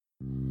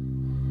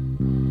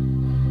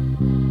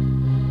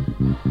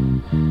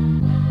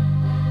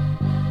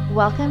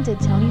Welcome to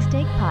Tony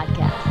Steak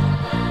Podcast.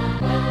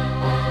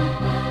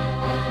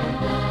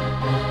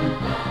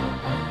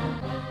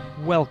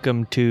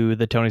 Welcome to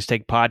the Tony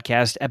Steak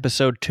Podcast,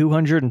 episode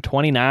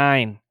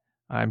 229.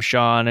 I'm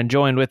Sean, and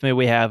joined with me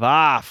we have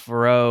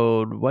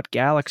Off-Road. What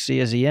galaxy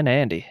is he in,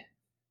 Andy?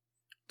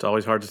 It's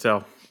always hard to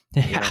tell.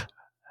 Yeah.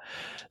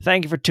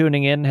 Thank you for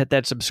tuning in. Hit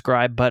that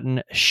subscribe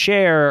button,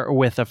 share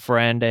with a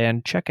friend,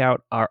 and check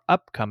out our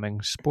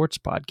upcoming sports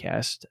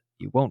podcast.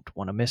 You won't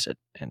want to miss it.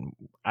 And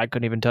I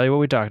couldn't even tell you what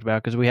we talked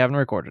about because we haven't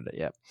recorded it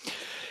yet.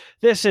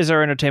 This is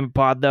our entertainment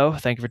pod, though.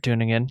 Thank you for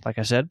tuning in, like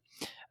I said.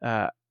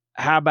 How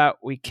about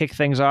we kick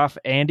things off,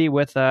 Andy,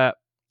 with a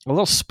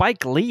little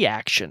Spike Lee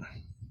action?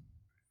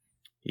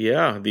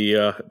 Yeah,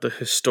 the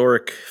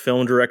historic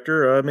film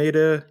director made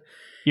a...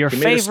 Your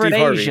favorite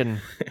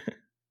Asian.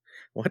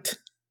 What?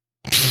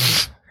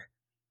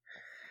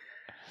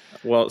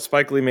 Well,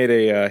 Spike Lee made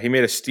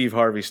a Steve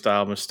Harvey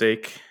style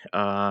mistake,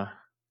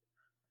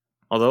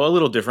 although a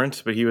little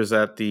different. But he was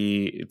at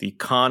the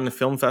Cannes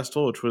Film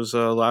Festival, which was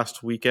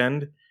last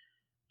weekend,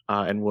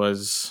 and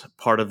was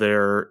part of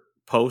their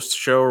post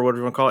show, or whatever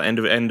you want to call it,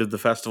 end of the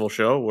festival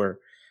show, where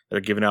they're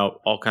giving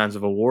out all kinds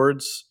of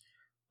awards.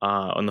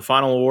 On the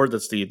final award,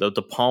 that's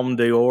the Palme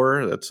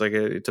d'Or. That's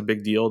it's a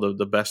big deal,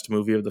 the best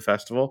movie of the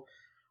festival.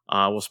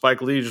 Well,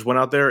 Spike Lee just went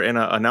out there and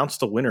announced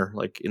the winner,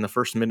 like in the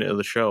first minute of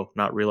the show,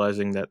 not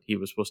realizing that he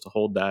was supposed to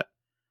hold that.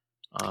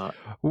 How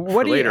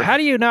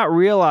do you not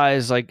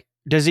realize? Like,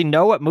 does he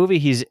know what movie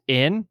he's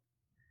in?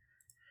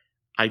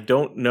 I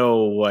don't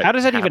know what. How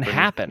does that even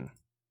happen?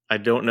 I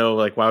don't know.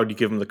 Like, why would you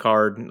give him the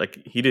card? Like,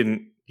 he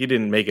didn't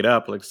make it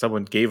up. Like,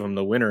 someone gave him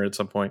the winner at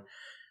some point.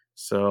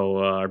 So,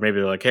 or maybe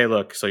they're like, hey,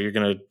 look, so you're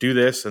gonna do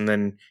this, and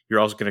then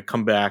you're also gonna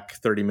come back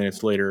 30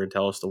 minutes later and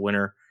tell us the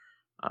winner.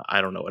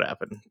 I don't know what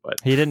happened, but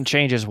he didn't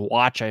change his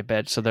watch, I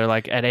bet. So they're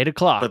like at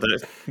 8:00. But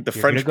the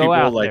French people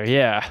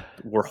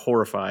were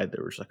horrified.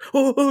 They were just like,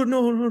 oh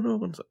no.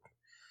 And so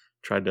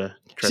tried to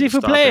s'il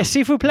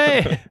vous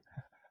plaît.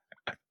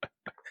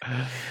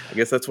 I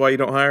guess that's why you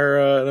don't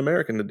hire an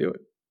American to do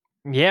it.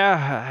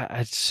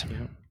 Yeah,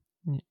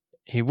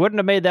 he wouldn't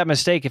have made that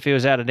mistake if he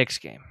was at a Knicks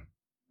game.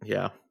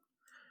 Yeah.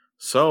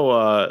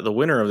 So the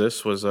winner of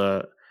this was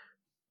I'm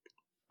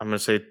going to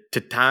say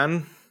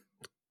Titan,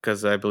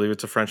 because I believe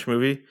it's a French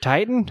movie.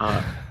 Titan?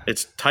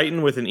 It's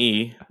Titan with an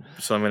E,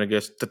 so I'm going to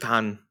guess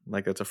Titan,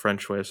 like that's a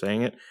French way of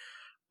saying it.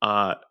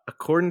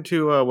 According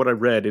to what I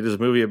read, it is a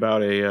movie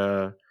about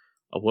a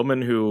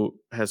woman who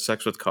has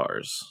sex with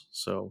cars.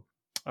 So,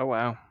 oh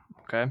wow,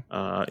 okay.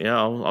 Yeah,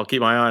 I'll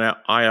keep my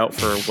eye out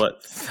for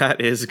what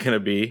that is going to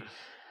be.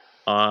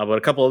 But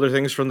a couple other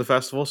things from the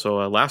festival.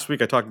 So last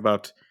week I talked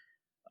about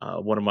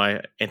one of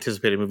my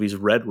anticipated movies,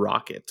 Red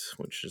Rocket,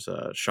 which is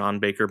a Sean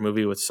Baker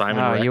movie with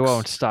Simon Rex. You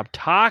won't stop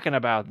talking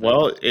about that.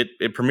 Well, it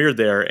premiered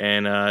there,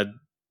 and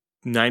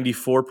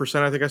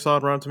 94% I think I saw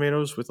on Rotten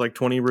Tomatoes, with like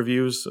 20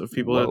 reviews of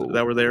people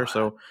that were there.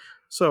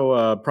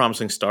 So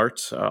promising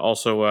start.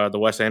 Also, the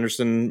Wes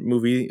Anderson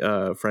movie,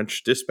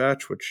 French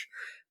Dispatch, which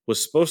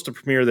was supposed to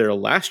premiere there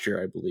last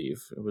year, I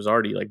believe. It was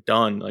already like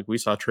done. Like, we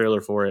saw a trailer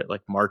for it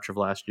like March of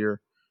last year.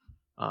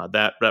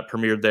 That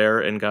premiered there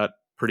and got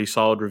pretty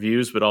solid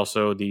reviews, but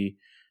also the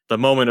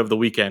moment of the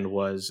weekend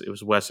was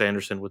Wes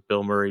Anderson with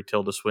Bill Murray,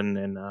 Tilda Swinton,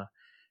 and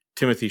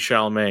Timothée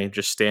Chalamet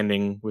just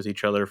standing with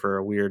each other for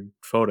a weird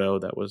photo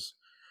that was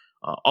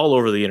all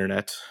over the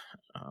internet.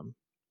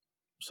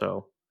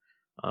 So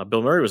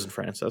Bill Murray was in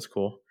France. That's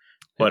cool.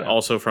 But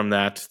also from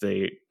that,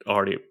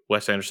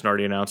 Wes Anderson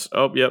already announced,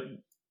 oh, yep,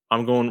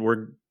 we're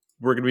going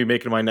to be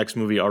making my next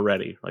movie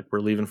already. Like,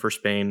 we're leaving for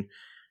Spain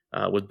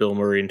with Bill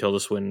Murray and Tilda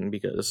Swinton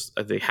because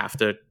they have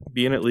to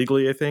be in it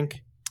legally, I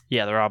think.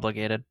 Yeah, they're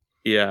obligated.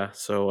 Yeah,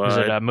 so... is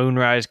it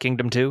Moonrise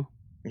Kingdom 2?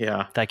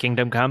 Yeah. That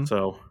Kingdom Come?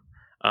 So,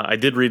 I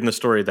did read in the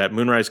story that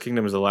Moonrise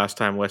Kingdom is the last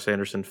time Wes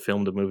Anderson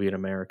filmed a movie in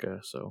America,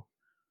 so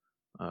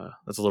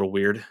that's a little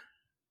weird.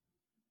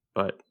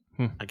 But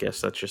I guess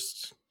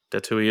that's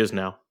who he is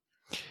now.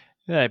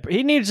 Yeah,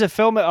 he needs to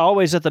film it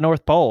always at the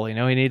North Pole, he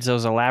needs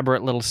those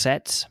elaborate little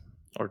sets.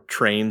 Or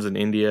trains in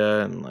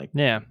India and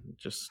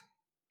just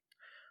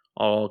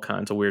all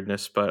kinds of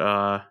weirdness.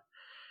 But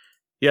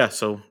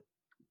so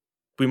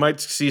we might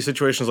see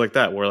situations like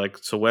that where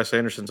so Wes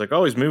Anderson's like,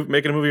 oh, he's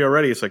making a movie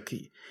already. It's like,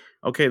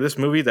 okay, this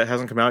movie that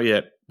hasn't come out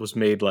yet was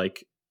made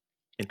like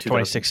in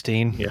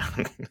 2016. Yeah.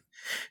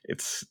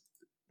 It's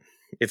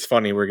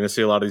funny. We're going to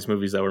see a lot of these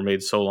movies that were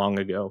made so long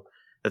ago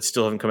that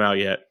still haven't come out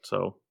yet.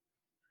 So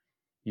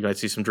you might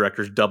see some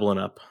directors doubling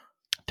up.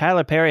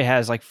 Tyler Perry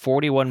has like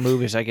 41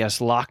 movies, I guess,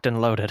 locked and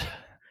loaded.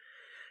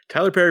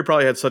 Tyler Perry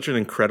probably had such an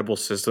incredible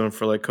system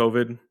for like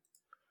COVID.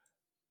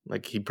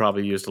 Like, he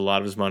probably used a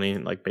lot of his money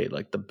and like made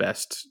like the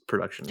best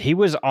production. He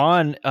was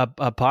on a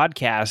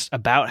podcast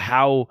about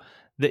how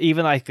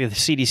even like the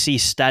CDC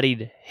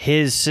studied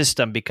his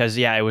system because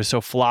it was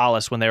so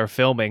flawless when they were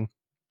filming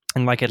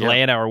in like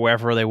Atlanta or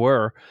wherever they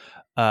were.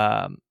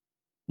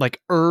 Like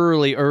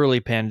early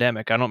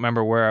pandemic. I don't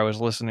remember where I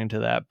was listening to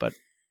that, but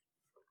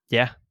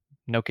yeah,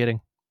 no kidding.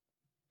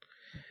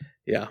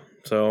 Yeah.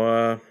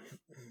 So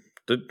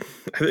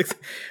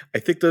I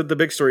think the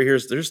big story here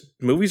is there's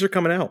movies are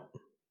coming out.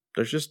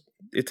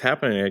 It's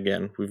happening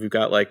again. We've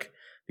got like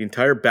the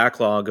entire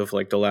backlog of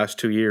like the last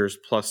 2 years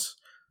plus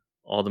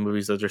all the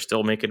movies that they're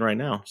still making right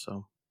now.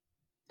 So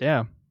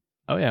yeah,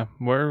 oh yeah,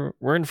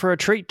 we're in for a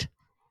treat.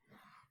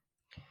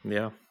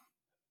 Yeah.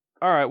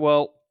 All right,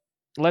 well,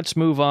 let's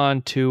move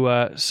on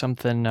to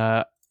something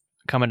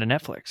coming to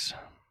Netflix.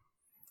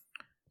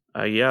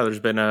 Yeah, there's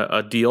been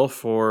a deal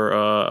for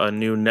a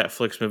new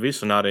Netflix movie,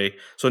 so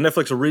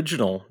Netflix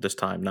original this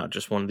time, not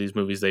just one of these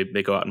movies they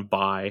go out and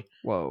buy.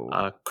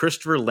 Whoa!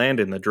 Christopher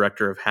Landon, the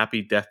director of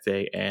Happy Death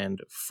Day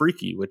and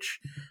Freaky, which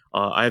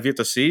I have yet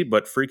to see,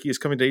 but Freaky is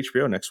coming to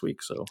HBO next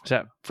week. So is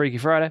that Freaky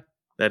Friday?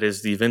 That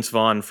is the Vince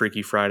Vaughn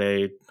Freaky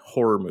Friday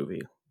horror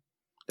movie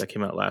that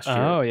came out last year.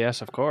 Oh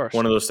yes, of course.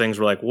 One of those things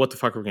where like, what the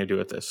fuck are we gonna do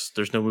with this?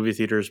 There's no movie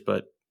theaters,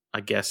 but I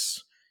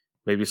guess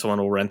maybe someone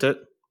will rent it.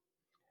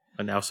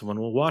 And now someone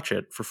will watch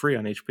it for free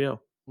on HBO.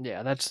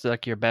 Yeah, that's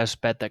like your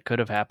best bet that could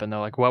have happened. Though,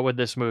 like, what would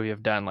this movie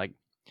have done? Like,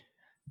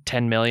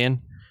 10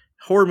 million?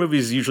 Horror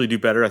movies usually do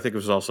better. I think it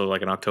was also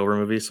like an October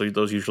movie, so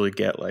those usually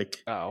get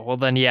like. Oh well,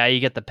 then yeah,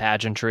 you get the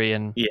pageantry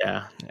and.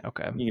 Yeah.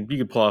 Okay. You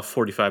could pull off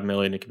 45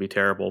 million. It could be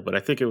terrible, but I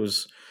think it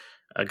was.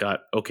 I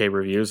got okay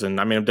reviews, and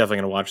I mean, I'm definitely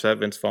gonna watch that.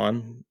 Vince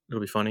Vaughn, it'll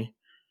be funny.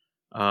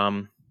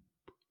 But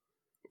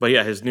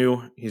yeah, he's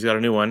got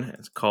a new one.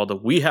 It's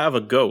called "We Have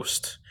a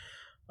Ghost."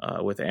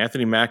 With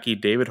Anthony Mackie,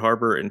 David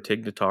Harbour, and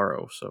Tig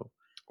Notaro. So,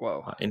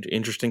 whoa,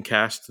 interesting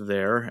cast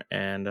there.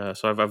 And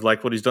so I've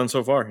liked what he's done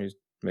so far. He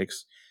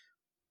makes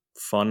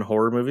fun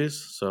horror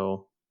movies.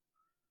 So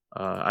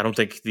I don't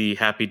think the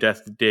Happy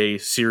Death Day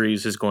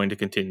series is going to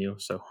continue.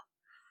 So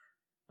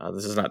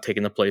this is not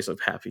taking the place of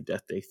Happy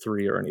Death Day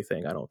 3 or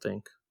anything, I don't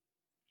think.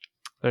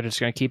 They're just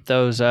going to keep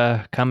those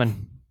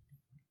coming.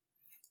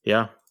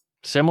 Yeah.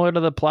 Similar to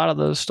the plot of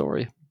the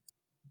story.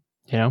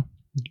 You know?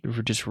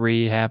 Just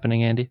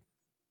re-happening, Andy.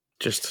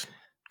 Just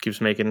keeps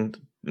making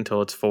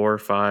until it's 4,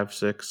 5,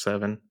 6,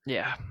 7.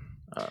 Yeah.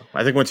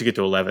 I think once you get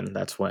to 11,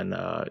 that's when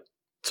it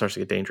starts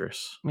to get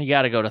dangerous. You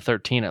got to go to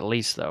 13 at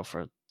least, though,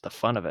 for the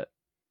fun of it.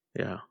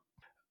 Yeah.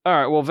 All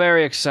right. Well,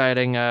 very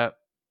exciting.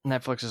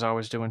 Netflix is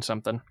always doing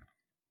something.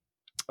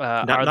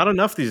 Not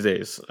enough these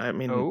days. I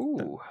mean,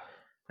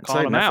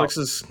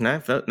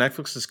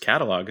 Netflix's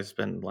catalog has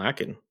been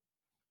lacking.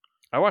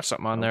 I watched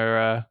something on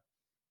there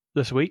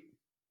this week.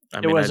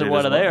 It wasn't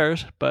one of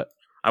theirs, but.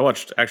 I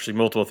watched actually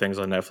multiple things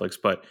on Netflix,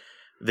 but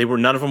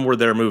none of them were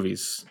their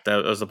movies.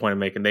 That was the point I'm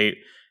making.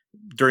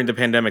 During the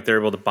pandemic, they were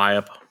able to buy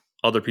up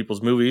other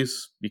people's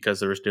movies because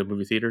there was no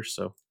movie theaters.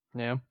 So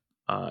yeah,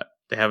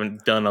 they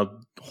haven't done a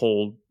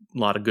whole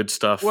lot of good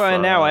stuff. Well,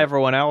 and now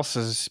everyone else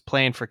is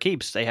playing for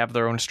keeps. They have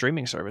their own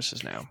streaming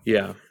services now.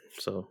 Yeah,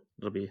 so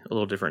it'll be a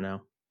little different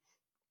now.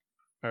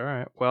 All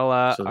right. Well,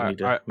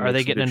 are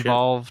they getting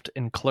involved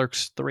in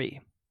Clerks 3?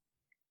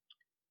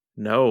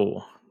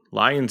 No.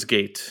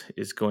 Lionsgate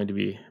is going to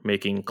be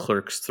making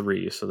Clerks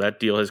 3. So that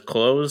deal has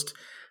closed.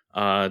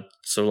 So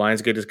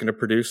Lionsgate is going to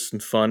produce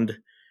and fund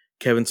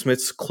Kevin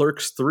Smith's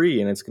Clerks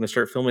 3, and it's going to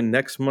start filming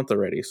next month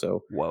already.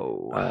 So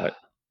whoa.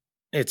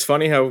 It's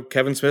funny how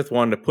Kevin Smith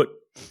wanted to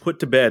put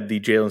to bed the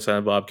Jay and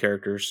Silent Bob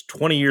characters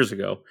 20 years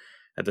ago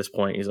at this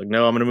point. He's like,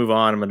 no, I'm going to move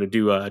on. I'm going to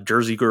do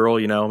Jersey Girl.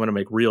 I'm going to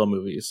make real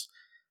movies.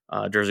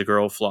 Jersey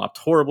Girl flopped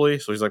horribly.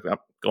 So he's like, I'm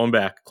going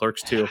back.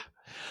 Clerks 2.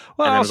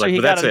 Well, and also,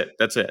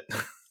 that's it.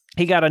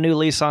 He got a new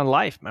lease on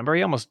life. Remember,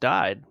 he almost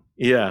died.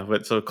 Yeah,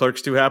 but so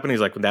Clerks 2 happened. He's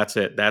like, that's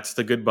it. That's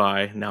the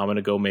goodbye. Now I'm going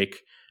to go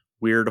make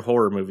weird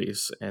horror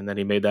movies. And then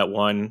he made that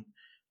one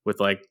with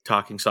like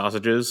talking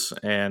sausages.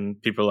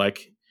 And people are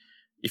like,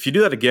 if you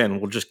do that again,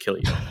 we'll just kill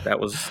you.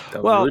 That was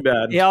really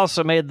bad. He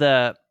also made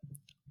the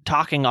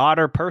talking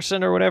otter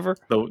person or whatever.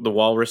 The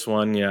walrus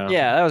one, yeah.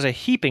 Yeah, that was a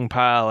heaping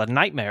pile, a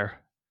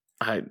nightmare.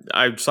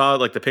 I saw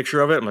like the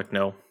picture of it. I'm like,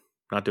 no,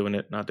 not doing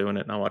it, not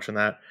watching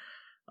that.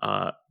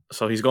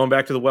 So he's going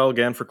back to the well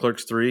again for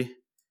Clerks 3.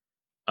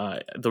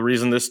 The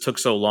reason this took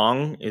so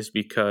long is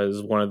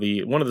because one of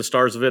the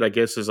stars of it, I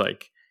guess, is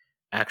like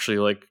actually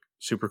like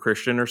super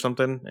Christian or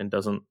something and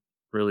doesn't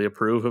really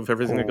approve of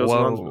everything that goes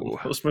on in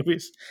those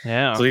movies.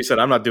 Yeah. So he said,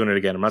 I'm not doing it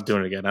again. I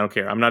don't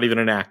care. I'm not even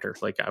an actor.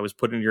 Like I was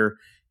put in your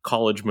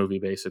college movie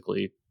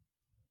basically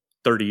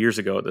 30 years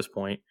ago at this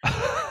point.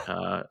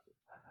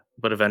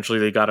 But eventually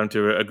they got him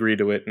to agree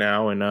to it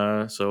now.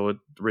 And so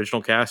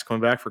original cast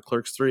coming back for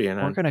Clerks 3. And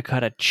we're going to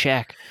cut a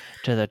check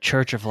to the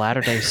Church of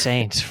Latter-day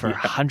Saints for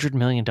 $100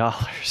 million. All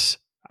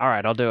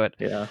right, I'll do it.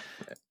 Yeah.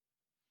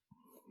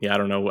 Yeah, I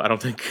don't know. I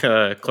don't think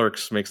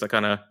Clerks makes that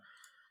kind of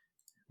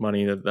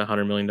money, the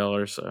 $100 million.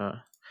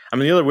 I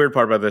mean, the other weird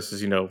part about this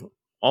is,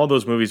 all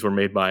those movies were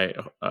made by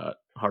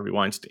Harvey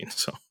Weinstein.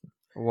 So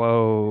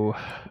whoa,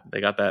 they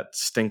got that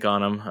stink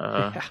on him.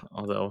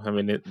 Although, I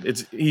mean,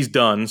 he's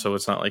done, so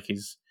it's not like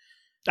he's.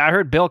 I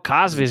heard Bill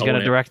Cosby is going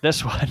to direct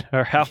this one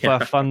or help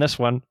fund this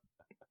one.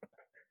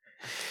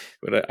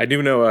 But I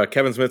do know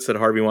Kevin Smith said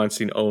Harvey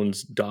Weinstein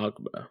owns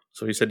Dogma.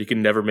 So he said you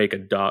can never make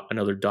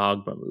another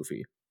Dogma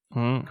movie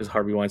because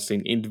Harvey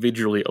Weinstein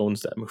individually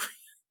owns that movie.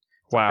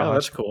 Wow. Oh,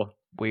 that's cool.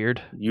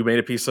 weird. You made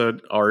a piece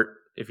of art,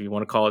 if you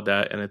want to call it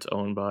that, and it's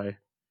owned by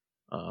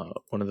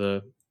one of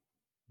the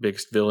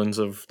biggest villains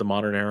of the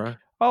modern era.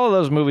 All of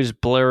those movies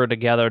blur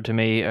together to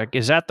me.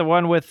 Is that the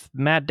one with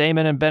Matt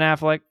Damon and Ben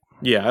Affleck?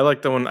 Yeah, I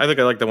like the one. I think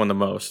I like the one the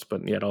most,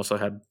 but yeah, it also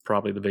had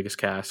probably the biggest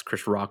cast.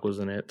 Chris Rock was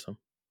in it. So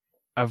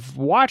I've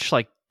watched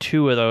like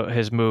 2 of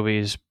his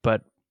movies,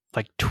 but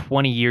like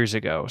 20 years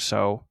ago.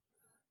 So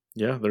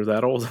yeah, they're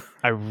that old.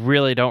 I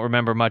really don't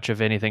remember much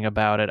of anything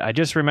about it. I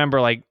just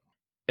remember like,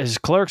 is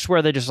Clerks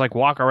where they just like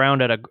walk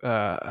around at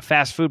a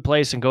fast food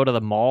place and go to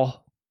the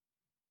mall?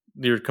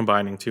 You're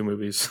combining 2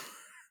 movies.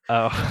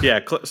 Oh, Yeah,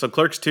 so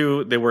Clerks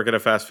 2, they work at a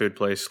fast food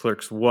place.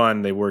 Clerks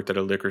 1, they worked at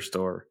a liquor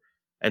store.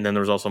 And then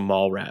there was also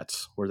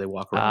Mallrats, where they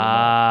walk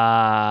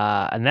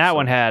around. And that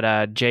one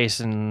had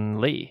Jason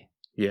Lee,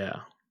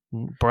 Yeah.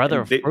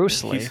 brother of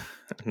Bruce Lee,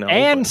 No,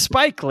 and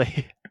Spike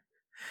Lee.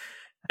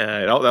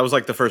 that was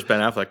like the first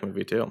Ben Affleck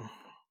movie too.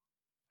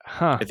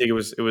 Huh. I think it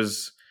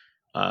was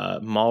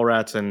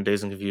Mallrats and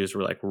Dazed and Confused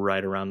were like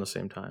right around the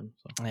same time.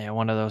 So. Yeah,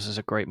 one of those is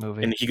a great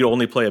movie. And he could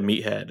only play a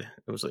meathead.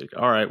 It was like,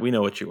 all right, we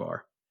know what you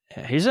are.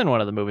 Yeah, he's in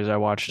one of the movies I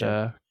watched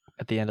at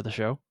the end of the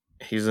show.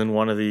 He's in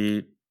one of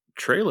the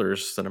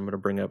trailers that I'm going to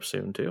bring up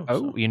soon too.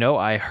 Oh, so.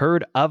 I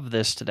heard of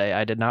this today.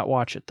 I did not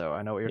watch it though.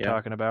 I know what you're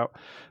talking about.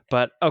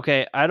 But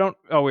okay,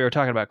 we were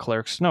talking about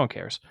Clerks. No one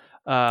cares.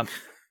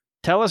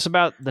 Tell us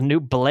about the new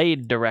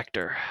Blade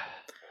director.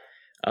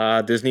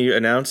 Disney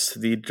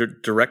announced the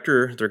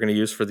director they're going to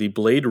use for the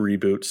Blade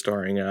reboot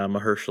starring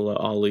Mahershala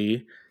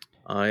Ali.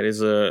 It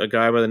is a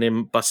guy by the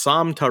name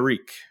Bassam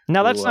Tariq.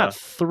 Now, that's not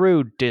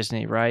through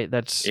Disney, right?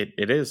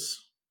 It is.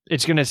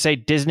 It's going to say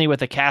Disney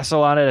with a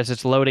castle on it as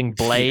it's loading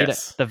Blade,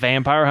 the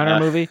Vampire Hunter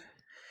movie?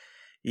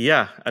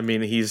 Yeah. I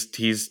mean,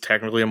 he's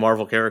technically a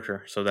Marvel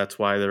character, so that's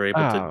why they're able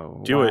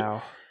to do it.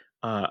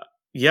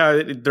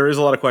 There is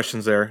a lot of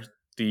questions there.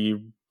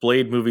 The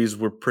Blade movies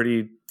were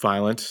pretty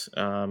violent.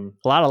 A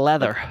lot of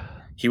leather.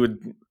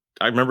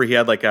 I remember he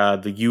had like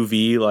the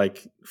UV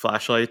like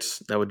flashlights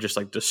that would just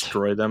like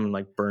destroy them and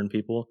like burn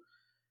people.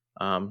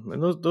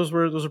 And those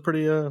were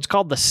pretty. It's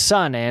called the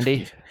Sun,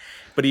 Andy.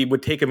 But he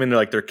would take them into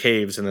like their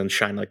caves and then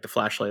shine like the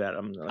flashlight at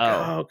them. Like,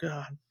 oh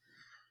god.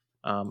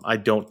 I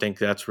don't think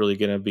that's really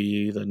going to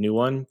be the new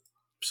one.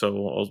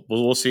 So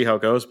we'll see how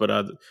it goes. But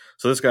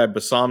so this guy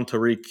Bassam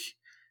Tariq,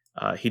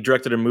 he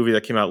directed a movie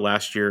that came out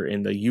last year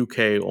in the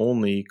UK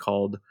only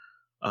called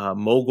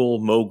Mogul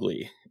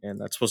Mowgli,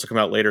 and that's supposed to come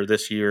out later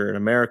this year in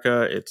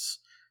America. It's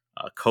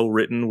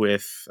co-written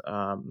with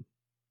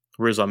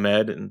Riz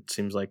Ahmed, and it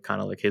seems like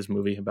kind of like his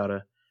movie about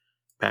a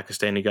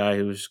Pakistani guy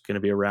who's going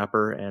to be a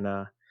rapper.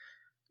 And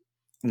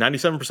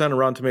 97% of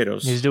Rotten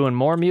Tomatoes. He's doing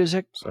more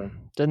music. So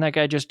didn't that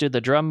guy just do the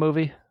drum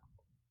movie?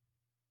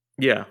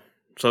 Yeah.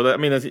 So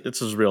it's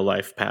his real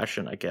life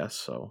passion, I guess.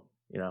 So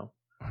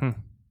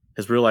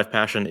his real life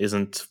passion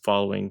isn't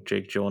following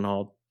Jake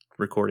Gyllenhaal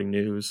recording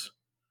news.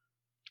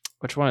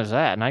 Which one is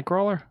that?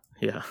 Nightcrawler?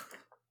 Yeah.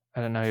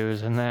 I didn't know he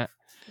was in that.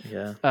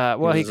 Yeah.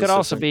 Well, he could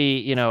also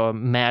be, a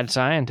mad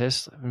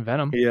scientist in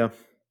Venom. Yeah.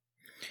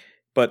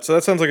 But so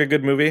that sounds like a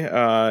good movie.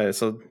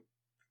 So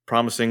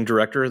promising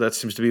director. That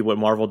seems to be what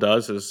Marvel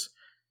does is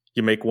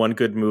you make one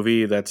good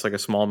movie that's like a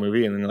small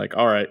movie and then you're like,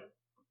 all right,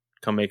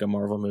 come make a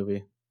Marvel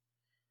movie.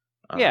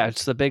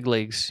 It's the big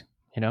leagues,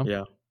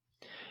 Yeah.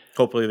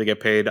 Hopefully they get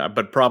paid,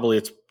 but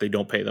probably they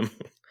don't pay them.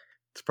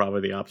 It's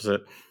probably the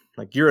opposite.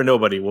 Like, you're a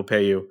nobody, we'll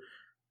pay you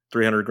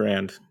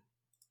 $300,000.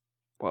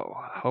 Well,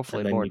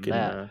 hopefully more than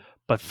that.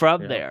 But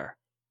from there,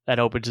 that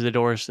opens the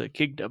doors to the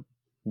kingdom.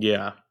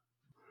 Yeah.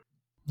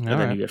 And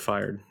then you get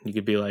fired. You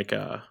could be like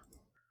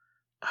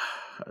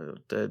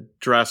the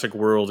Jurassic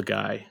World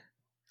guy.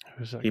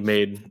 He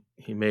made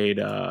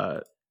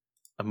a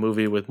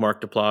movie with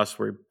Mark Duplass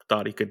where he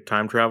thought he could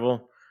time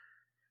travel,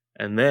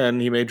 and then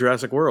he made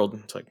Jurassic World.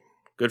 It's like,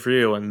 good for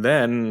you. And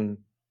then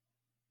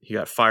he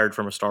got fired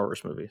from a Star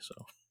Wars movie. So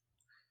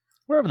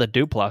where have the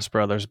Duplass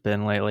brothers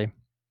been lately?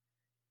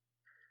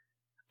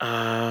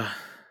 Yeah,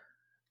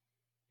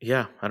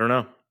 I don't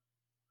know.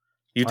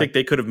 You think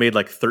they could have made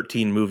like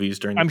 13 movies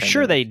during the I'm pandemic.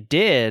 sure they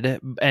did,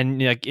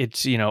 and like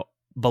it's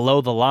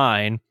below the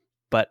line,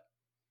 but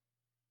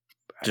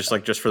just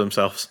for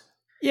themselves.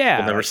 Yeah,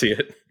 we'll never see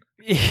it.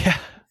 Yeah,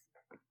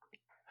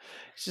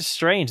 it's just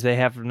strange. They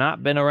have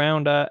not been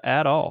around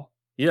at all.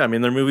 Yeah, I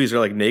mean their movies are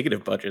like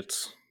negative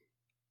budgets.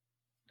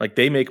 Like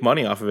they make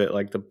money off of it.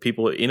 Like the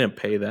people in it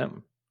pay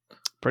them.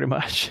 Pretty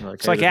much.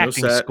 It's like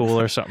acting school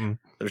or something.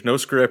 There's no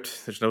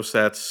script. There's no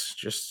sets.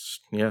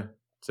 Just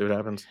see what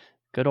happens.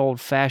 Good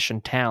old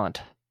fashioned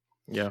talent.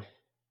 Yeah.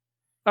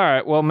 All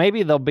right. Well,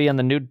 maybe they'll be in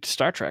the new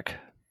Star Trek.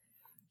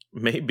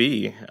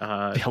 Maybe. Be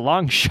a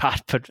long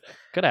shot, but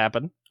could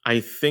happen.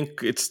 I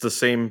think it's the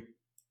same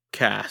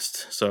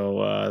cast.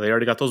 So they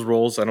already got those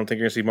roles. I don't think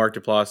you're going to see Mark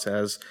Duplass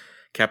as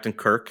Captain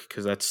Kirk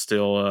because that's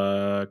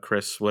still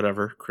Chris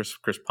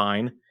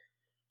Pine.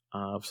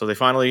 So they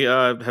finally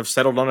have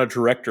settled on a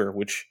director,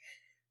 which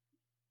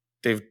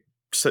there's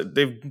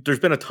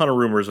been a ton of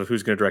rumors of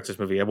who's going to direct this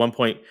movie. At one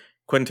point,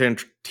 Quentin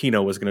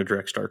Tarantino was going to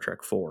direct Star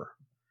Trek 4.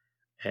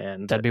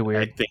 And that'd be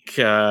weird. I think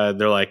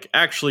they're like,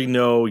 actually,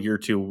 no, you're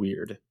too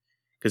weird.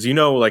 Because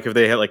like if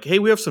they had like, hey,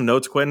 we have some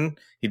notes, Quentin,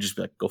 he'd just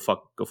be like, go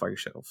fuck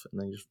yourself,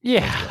 and then just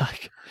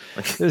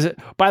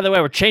By the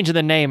way, we're changing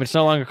the name. It's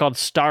no longer called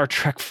Star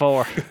Trek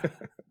 4.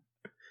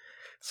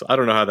 So I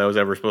don't know how that was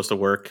ever supposed to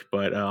work,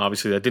 but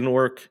obviously that didn't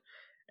work.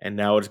 And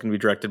now it's going to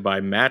be directed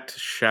by Matt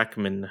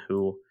Shakman,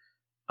 who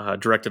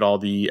directed all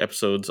the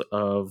episodes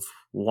of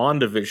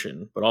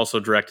WandaVision, but also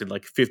directed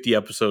like 50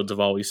 episodes of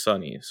Always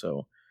Sunny.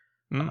 So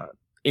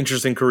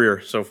interesting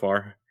career so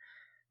far.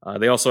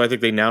 They also, I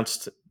think they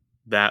announced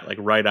that like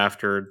right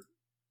after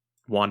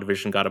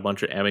WandaVision got a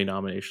bunch of Emmy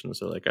nominations.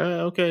 They're like,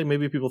 okay,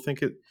 maybe people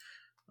think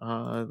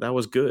that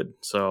was good.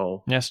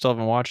 So yeah, still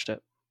haven't watched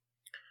it.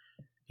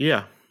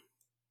 Yeah.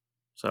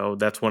 So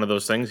that's one of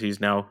those things. He's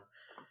now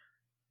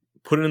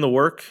put in the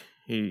work.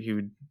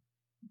 He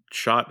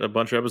shot a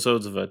bunch of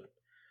episodes of a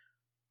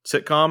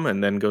sitcom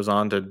and then goes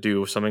on to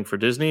do something for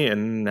Disney,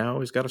 and now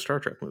he's got a Star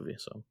Trek movie.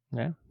 So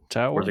yeah, that's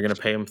how it works. They're going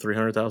to pay him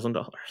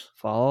 $300,000.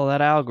 Follow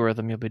that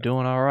algorithm, you'll be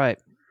doing all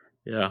right.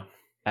 Yeah,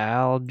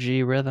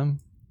 algorithm,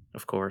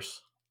 of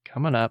course,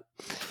 coming up.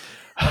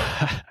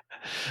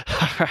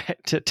 All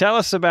right, tell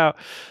us about.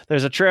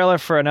 There's a trailer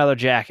for another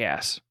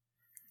Jackass.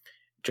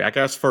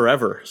 Jackass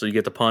Forever. So you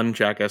get the pun,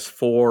 Jackass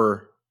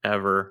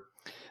Forever.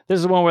 This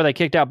is the one where they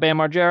kicked out Bam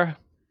Margera?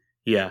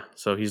 Yeah,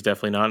 so he's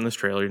definitely not in this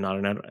trailer.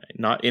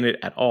 Not in it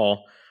at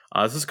all.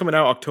 This is coming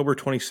out October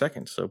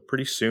 22nd, so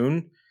pretty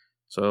soon.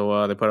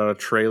 So they put out a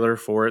trailer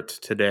for it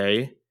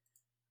today.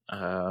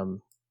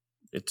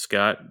 It's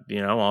got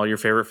all your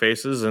favorite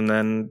faces, and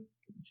then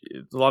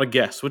a lot of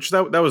guests, which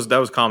that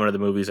was common in the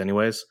movies,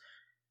 anyways.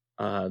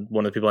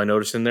 One of the people I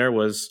noticed in there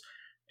was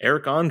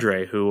Eric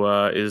Andre, who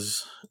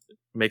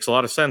makes a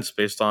lot of sense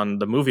based on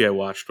the movie I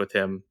watched with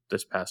him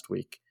this past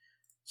week.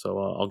 So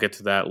I'll get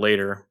to that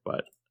later,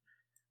 but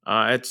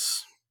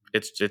it's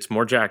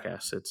more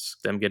Jackass. It's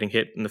them getting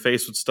hit in the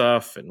face with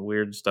stuff and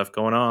weird stuff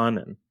going on,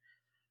 and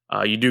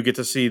you do get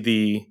to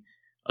see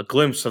a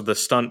glimpse of the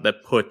stunt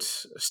that put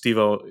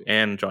Steve-O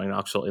and Johnny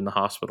Knoxville in the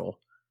hospital.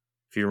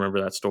 If you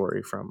remember that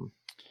story from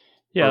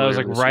that was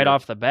like right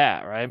off the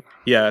bat, right?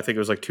 Yeah, I think it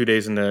was like 2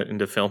 days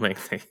into filming.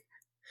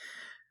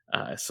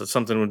 So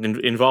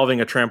something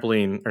involving a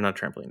treadmill,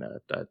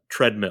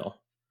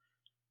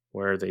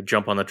 where they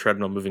jump on the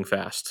treadmill moving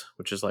fast,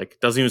 which is like,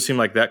 doesn't even seem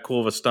like that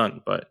cool of a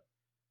stunt, but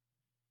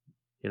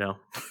it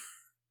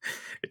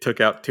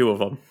took out 2 of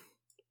them.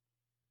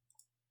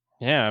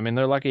 Yeah, I mean,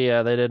 they're lucky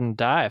they didn't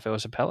die if it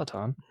was a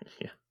Peloton.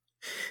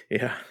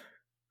 Yeah.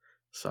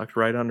 Sucked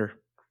right under.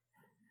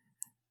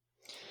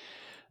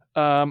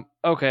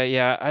 Okay,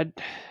 yeah.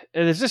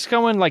 Is this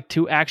going like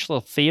to actual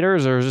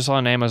theaters, or is this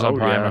on Amazon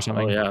Prime or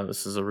something? Oh yeah,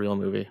 this is a real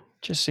movie.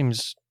 Just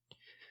seems,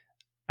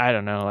 I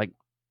don't know, like,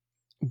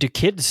 do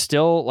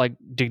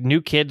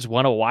new kids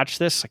want to watch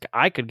this? Like,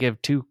 I could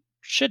give 2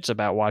 shits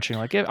about watching.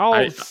 Like,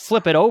 I'll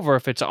flip it over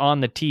if it's on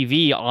the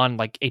TV on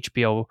like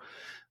HBO,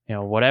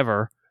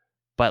 whatever.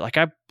 But like,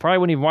 I probably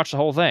wouldn't even watch the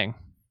whole thing,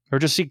 or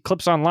just see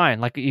clips online.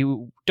 Like,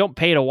 you don't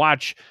pay to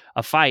watch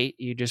a fight;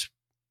 you just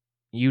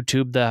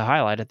YouTube the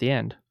highlight at the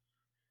end.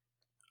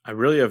 I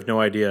really have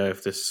no idea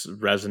if this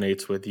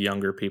resonates with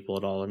younger people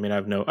at all. I mean, I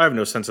have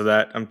no sense of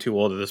that. I'm too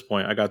old at this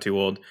point. I got too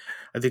old.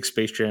 I think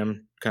Space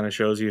Jam kind of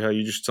shows you how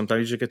sometimes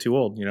you just get too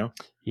old,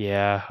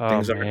 Yeah.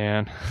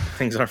 Man.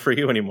 Things aren't for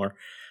you anymore.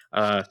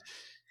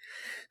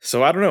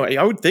 So I don't know.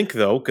 I would think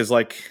though, because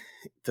like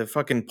the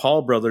fucking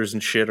Paul brothers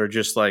and shit are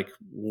just like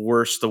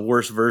the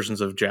worst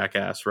versions of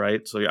Jackass,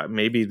 right? So yeah,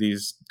 maybe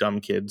these dumb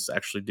kids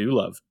actually do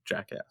love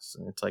Jackass,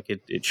 and it's like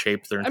it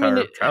shaped their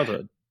entire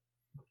childhood.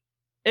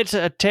 It's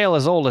a tale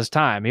as old as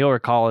time. You'll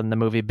recall in the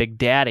movie Big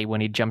Daddy when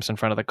he jumps in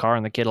front of the car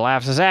and the kid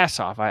laughs his ass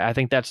off. I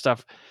think that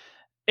stuff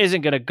isn't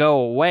going to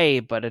go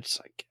away, but it's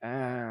like,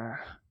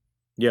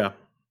 yeah,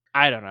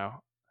 I don't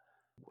know.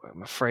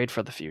 I'm afraid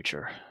for the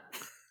future.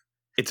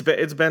 It's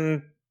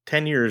been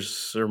 10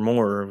 years or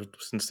more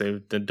since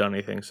they've done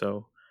anything,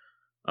 so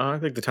I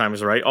think the time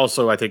is right.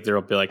 Also, I think they'll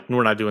be like,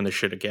 we're not doing this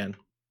shit again.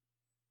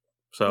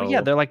 So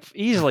yeah, they're like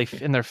easily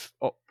in their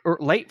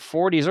late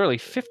 40s, early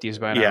 50s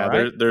by now. Yeah,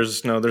 right?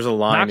 there's a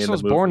line. Knoxville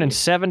was born in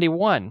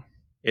 71.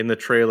 In the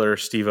trailer,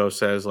 Steve-O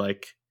says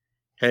like,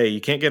 "Hey,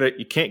 you can't get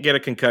a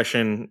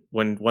concussion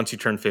once you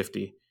turn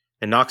 50."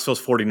 And Knoxville's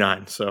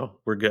 49, so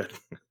we're good.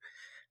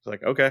 It's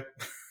like, okay.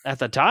 At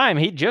the time,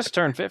 he just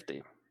turned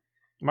 50.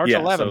 March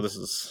 11th. So this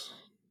is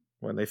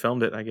when they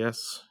filmed it, I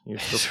guess. He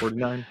was still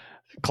 49.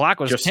 Clock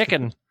was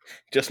ticking.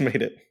 Just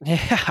made it.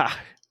 Yeah.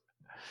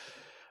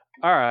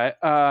 All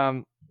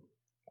right.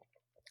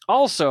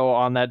 Also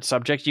on that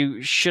subject,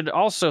 you should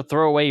also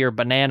throw away your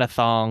banana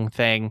thong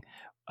thing,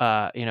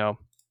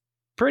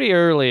 pretty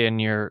early in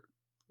your,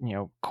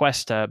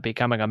 quest to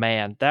becoming a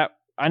man. That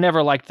I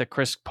never liked the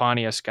Chris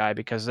Pontius guy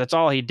because that's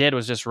all he did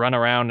was just run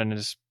around and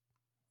is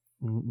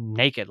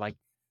naked. Like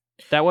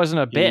that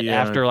wasn't a bit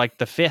after like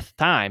the 5th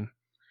time.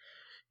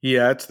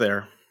 Yeah, it's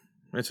there.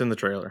 It's in the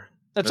trailer.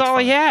 That's all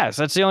fine. He has.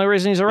 That's the only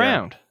reason he's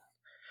around. Yeah.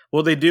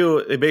 Well, they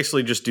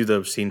basically just do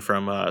the scene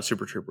from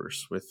Super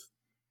Troopers with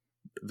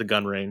the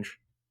gun range.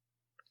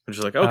 Which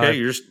is like, okay,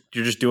 you're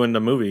just doing the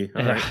movie.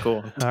 All right,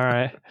 cool. All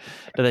right.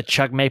 Do they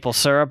chug maple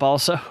syrup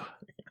also?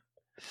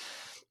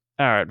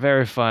 All right,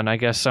 very fun. I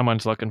guess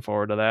someone's looking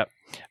forward to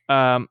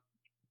that.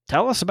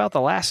 Tell us about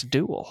The Last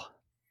Duel.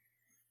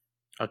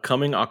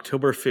 Coming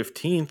October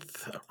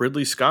 15th,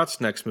 Ridley Scott's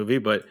next movie,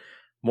 but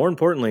more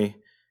importantly,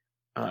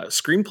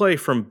 screenplay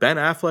from Ben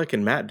Affleck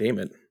and Matt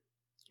Damon.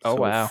 Oh,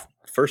 wow.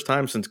 First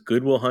time since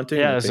Good Will Hunting.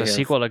 Yeah, there's a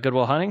sequel to Good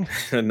Will Hunting?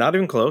 Not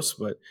even close,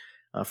 but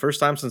first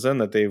time since then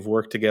that they've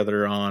worked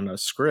together on a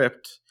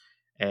script.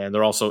 And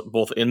they're also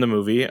both in the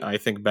movie. I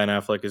think Ben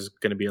Affleck is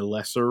going to be a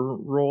lesser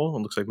role.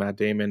 It looks like Matt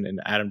Damon and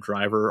Adam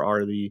Driver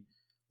are the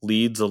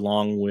leads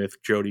along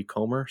with Jodie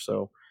Comer.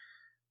 So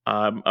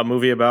a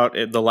movie about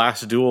the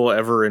last duel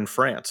ever in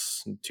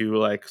France. Two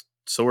like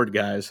sword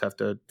guys have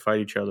to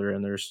fight each other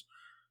and there's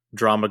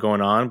drama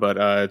going on. But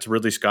it's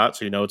Ridley Scott,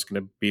 so you know it's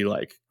going to be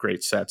like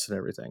great sets and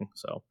everything.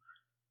 So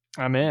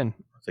I'm in.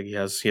 I think he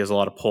has a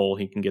lot of pull.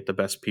 He can get the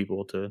best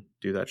people to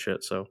do that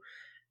shit. So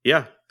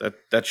yeah,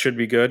 that should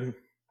be good.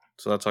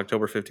 So that's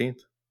October 15th. Okay.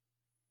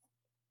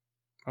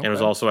 And it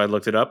was also, I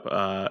looked it up,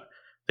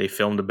 they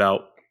filmed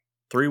about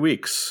 3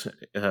 weeks.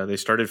 They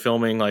started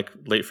filming like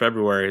late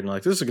February and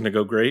like, this is going to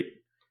go great.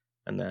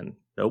 And then,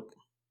 nope,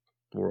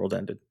 the world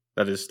ended.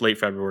 That is late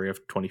February of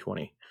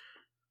 2020.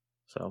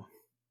 So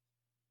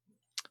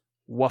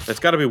woof. It's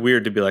got to be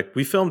weird to be like,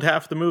 we filmed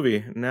half the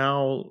movie.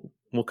 Now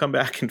we'll come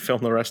back and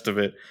film the rest of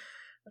it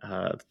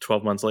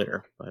 12 months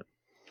later. But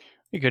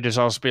you could just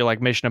also be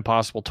like Mission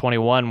Impossible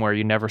 21, where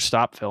you never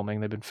stop filming.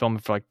 They've been filming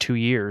for like 2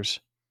 years.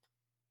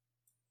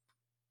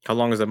 How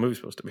long is that movie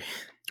supposed to be? I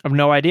have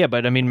no idea,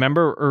 but I mean,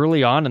 remember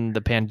early on in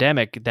the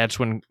pandemic, that's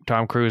when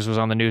Tom Cruise was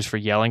on the news for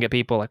yelling at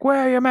people like,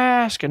 wear your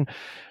mask and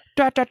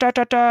you're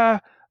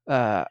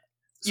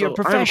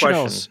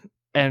professionals.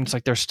 And it's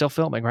like they're still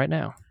filming right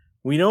now.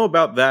 We know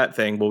about that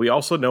thing, but we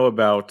also know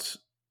about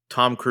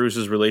Tom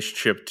Cruise's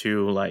relationship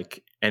to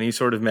like any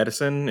sort of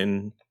medicine,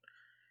 and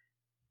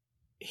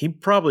he's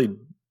probably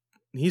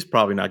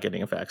not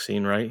getting a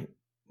vaccine, right?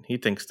 He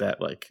thinks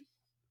that like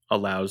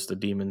allows the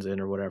demons in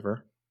or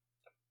whatever.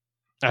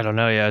 I don't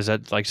know. Yeah, is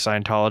that like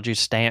Scientology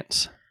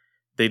stance?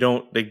 They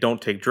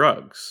don't take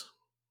drugs,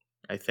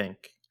 I think,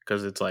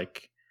 because it's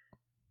like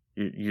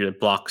it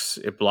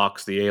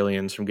blocks the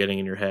aliens from getting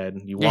in your head.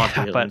 You want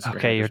the aliens. But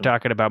okay, you're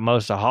talking about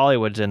most of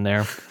Hollywood's in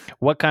there.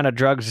 What kind of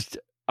drugs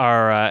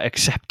are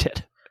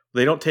accepted?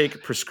 They don't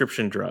take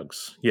prescription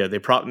drugs. Yeah,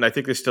 I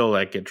think they still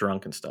like get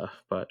drunk and stuff,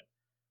 but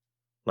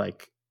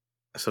like,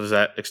 so does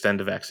that extend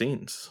to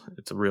vaccines?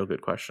 It's a real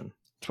good question.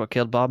 It's what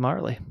killed Bob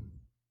Marley.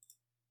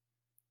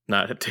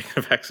 Not taking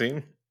a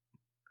vaccine?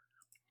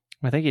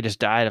 I think he just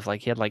died of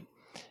like, he had like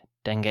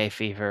dengue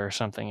fever or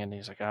something, and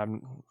he's like,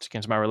 it's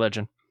against my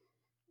religion.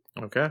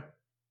 Okay.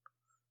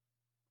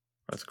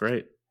 That's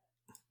great.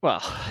 Well,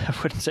 I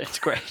wouldn't say it's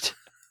great.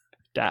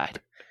 Died.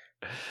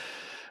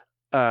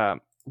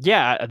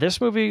 Yeah,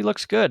 this movie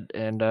looks good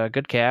and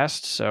good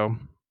cast, so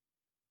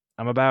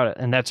I'm about it.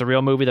 And that's a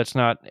real movie. That's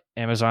not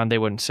Amazon. They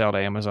wouldn't sell to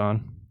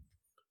Amazon.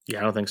 Yeah,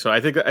 I don't think so. I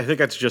think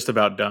that's just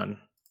about done.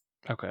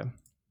 Okay.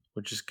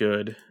 Which is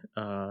good.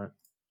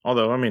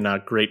 Although, I mean,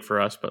 not great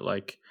for us, but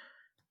like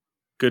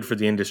good for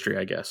the industry,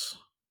 I guess,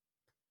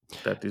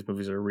 that these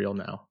movies are real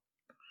now.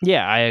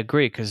 Yeah, I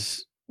agree,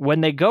 because when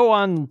they go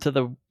on to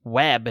the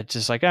web, it's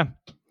just like,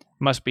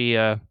 must be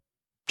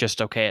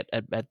just okay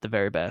at the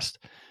very best.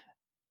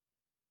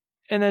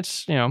 And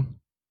that's,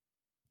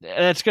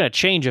 that's going to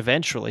change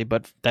eventually,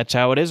 but that's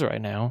how it is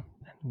right now.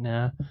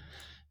 Nah,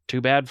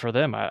 too bad for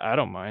them. I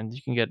don't mind.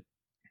 You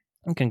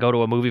can go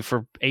to a movie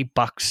for $8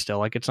 still.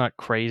 Like, it's not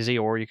crazy,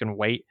 or you can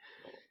wait.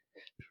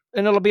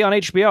 And it'll be on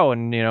HBO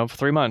in,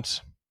 3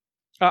 months.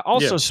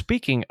 Also,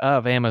 speaking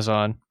of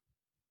Amazon,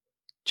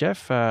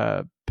 Jeff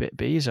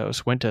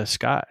Bezos went to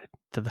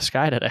the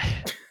sky today.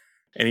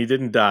 And he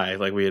didn't die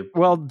like we had.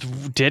 Well,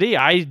 did he?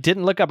 I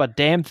didn't look up a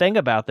damn thing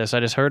about this. I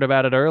just heard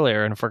about it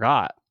earlier and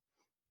forgot.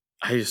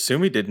 I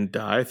assume he didn't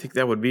die. I think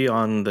that would be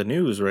on the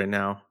news right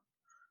now.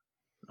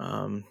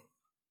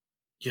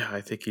 Yeah, I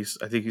think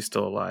he's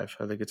still alive.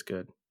 I think it's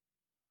good.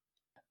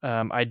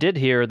 I did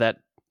hear that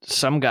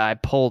some guy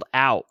pulled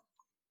out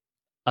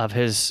of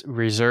his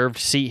reserved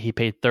seat. He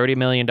paid $30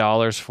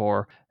 million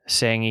for,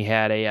 saying he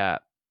had a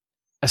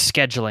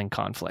scheduling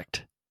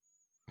conflict.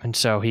 And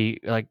so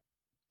he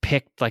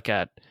picked like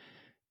a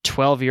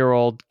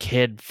 12-year-old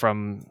kid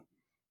from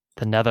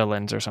the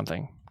Netherlands or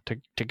something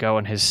to go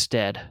in his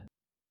stead.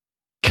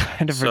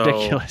 Kind of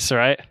ridiculous,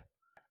 right?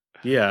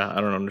 Yeah,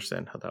 I don't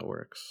understand how that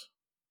works.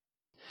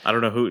 I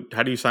don't know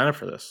how do you sign up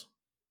for this?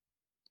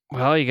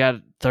 Well, you got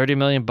 $30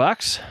 million. I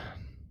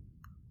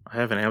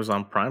have an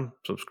Amazon Prime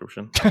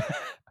subscription.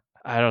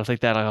 I don't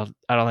think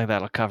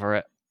that'll cover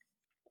it.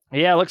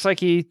 Yeah, it looks like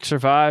he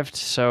survived,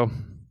 so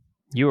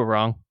you were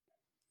wrong.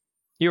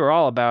 You were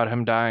all about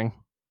him dying.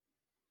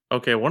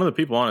 Okay, one of the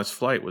people on his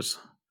flight was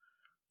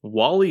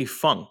Wally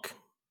Funk,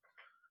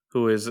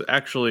 who is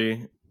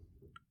actually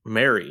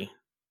Mary.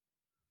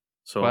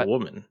 So what? A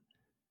woman.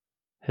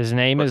 His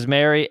name is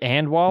Mary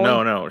and Wally?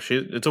 No,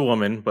 it's a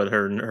woman, but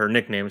her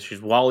nickname,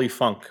 she's Wally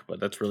Funk, but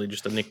that's really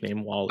just a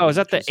nickname, Wally. Oh, is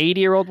that the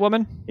 80-year-old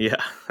woman? Yeah,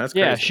 that's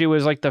crazy. Yeah, she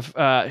was like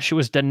she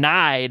was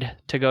denied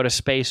to go to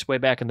space way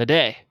back in the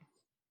day.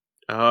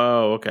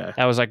 Oh, okay.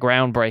 That was like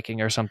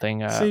groundbreaking or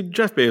something. See,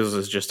 Jeff Bezos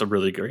is just a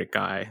really great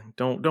guy.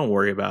 Don't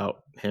worry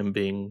about him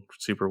being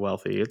super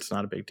wealthy. It's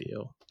not a big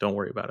deal. Don't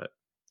worry about it.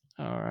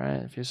 All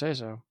right, if you say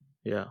so.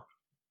 Yeah.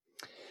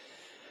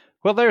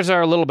 Well, there's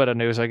our little bit of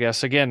news, I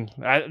guess. Again,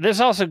 this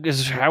also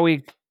is how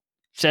we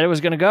said it was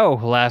going to go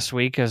last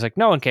week. I was like,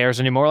 no one cares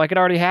anymore. Like, it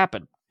already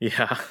happened.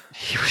 Yeah.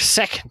 He was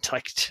second.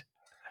 Like,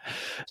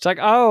 it's like,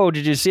 oh,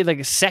 did you see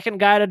the second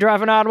guy to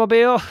drive an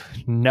automobile?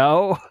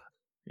 No.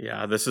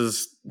 Yeah,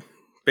 Bezos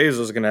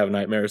is going to have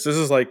nightmares. This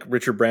is like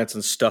Richard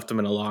Branson stuffed him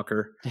in a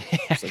locker. Yeah,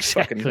 it's like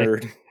exactly. fucking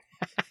nerd.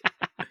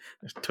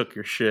 Just took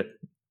your shit.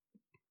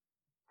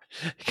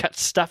 He got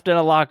stuffed in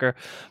a locker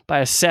by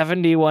a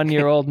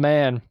 71-year-old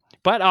man.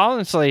 But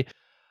honestly,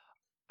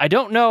 I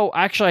don't know.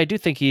 Actually, I do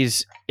think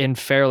he's in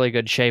fairly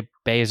good shape,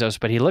 Bezos,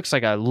 but he looks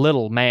like a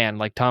little man,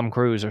 like Tom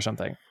Cruise or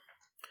something.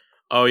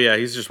 Oh, yeah.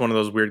 He's just one of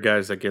those weird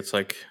guys that gets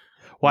like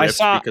ripped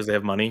because they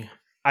have money.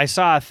 I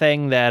saw a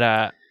thing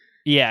that,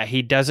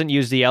 he doesn't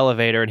use the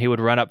elevator and he would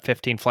run up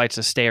 15 flights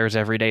of stairs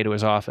every day to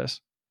his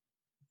office.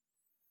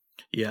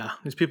 Yeah,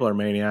 these people are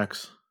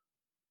maniacs.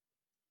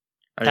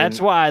 That's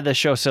why the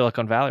show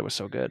Silicon Valley was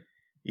so good.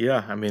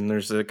 Yeah, I mean,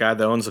 there's the guy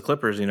that owns the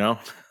Clippers, you know?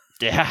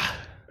 Yeah.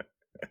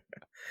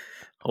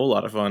 Whole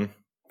lot of fun.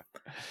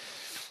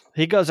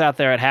 He goes out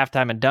there at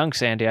halftime and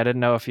dunks, Andy. I didn't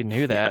know if you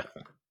knew that.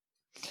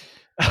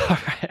 Yeah. All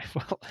right.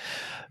 Well,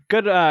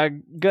 good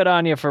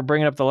on you for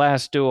bringing up The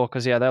Last Duel,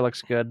 because, yeah, that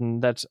looks good.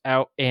 And that's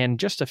out in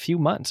just a few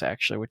months,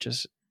 actually, which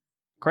is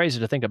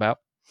crazy to think about.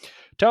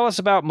 Tell us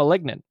about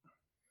Malignant.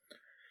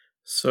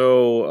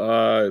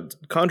 So,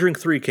 Conjuring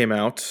 3 came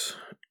out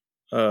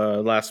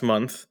last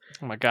month.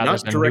 Oh, my God.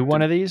 There's a new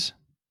one of these?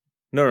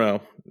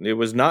 No. It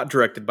was not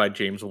directed by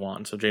James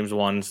Wan. So James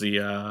Wan's the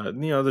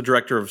the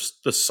director of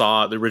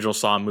the original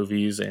Saw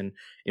movies and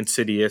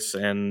Insidious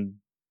and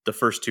the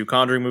first two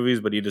Conjuring movies,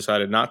 but he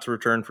decided not to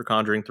return for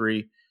Conjuring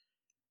 3.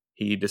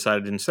 He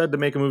decided instead to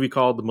make a movie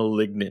called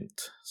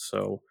Malignant.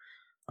 So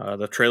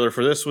the trailer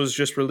for this was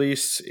just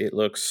released. It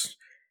looks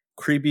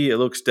creepy. It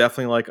looks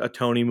definitely like a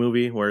Tony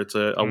movie where it's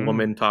a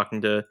woman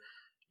talking to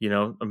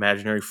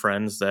imaginary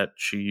friends that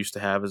she used to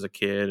have as a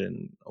kid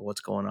and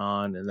what's going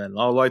on. And then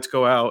all the lights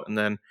go out. And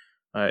then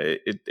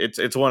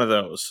it's one of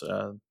those.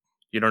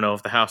 You don't know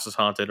if the house is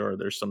haunted or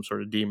there's some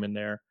sort of demon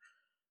there.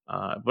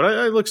 But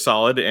it looks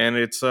solid, and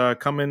it's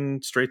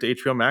coming straight to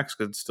HBO Max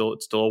because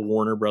it's still a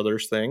Warner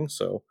Brothers thing.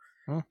 So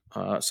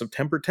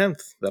September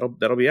 10th,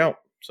 that'll be out.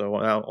 So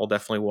I'll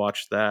definitely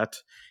watch that,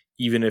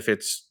 even if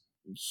it's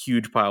a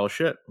huge pile of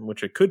shit,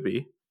 which it could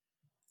be.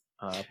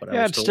 But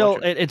yeah,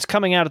 it's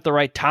coming out at the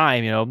right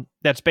time.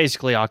 That's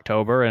basically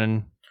October,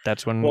 and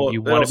that's when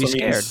you want to be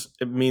scared.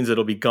 It means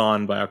it'll be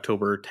gone by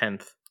October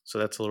 10th, so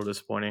that's a little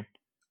disappointing.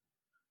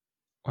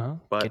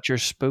 Well, get your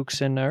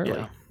spooks in early.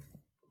 Yeah.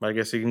 I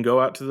guess you can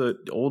go out to the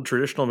old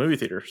traditional movie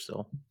theater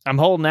still. I'm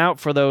holding out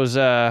for those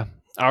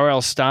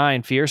R.L.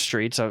 Stine Fear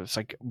Streets. I was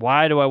like,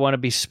 why do I want to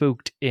be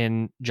spooked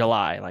in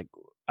July? Like,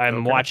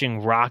 I'm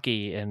watching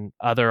Rocky and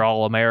other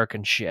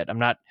all-American shit. I'm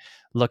not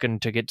looking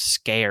to get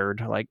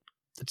scared. Like,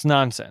 it's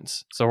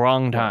nonsense. It's the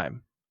wrong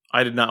time.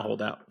 I did not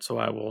hold out, so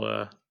I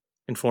will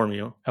inform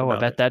you. Oh, I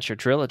bet that's your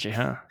trilogy,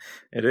 huh?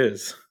 It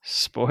is.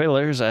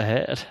 Spoilers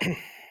ahead.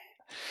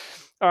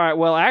 All right,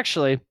 well,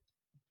 actually,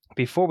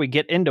 before we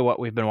get into what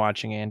we've been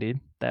watching, Andy,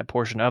 that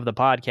portion of the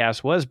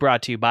podcast was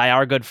brought to you by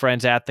our good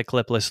friends at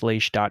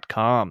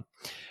thecliplessleash.com.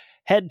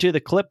 Head to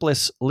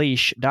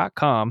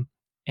thecliplessleash.com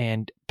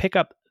and pick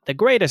up the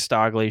greatest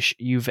dog leash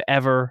you've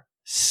ever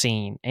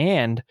seen.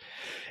 And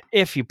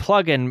if you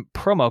plug in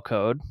promo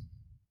code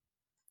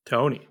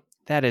Tony,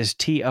 that is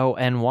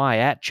TONY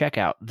at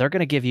checkout, they're going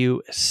to give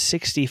you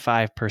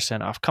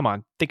 65% off. Come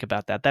on, think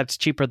about that. That's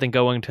cheaper than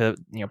going to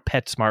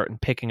PetSmart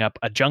and picking up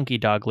a junky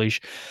dog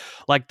leash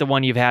like the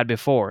one you've had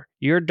before.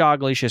 Your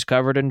dog leash is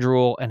covered in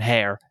drool and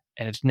hair,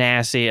 and it's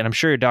nasty, and I'm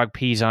sure your dog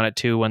pees on it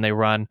too when they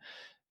run.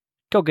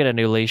 Go get a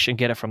new leash and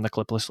get it from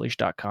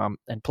thecliplessleash.com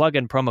and plug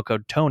in promo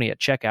code Tony at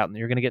checkout, and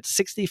you're going to get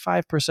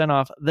 65%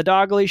 off the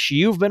dog leash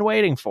you've been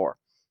waiting for.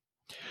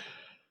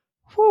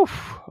 Whew.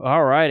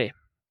 All righty.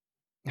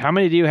 How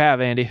many do you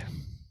have, Andy?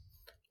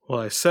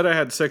 Well, I said I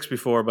had 6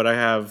 before, but I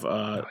have...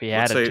 he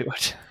added to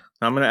it.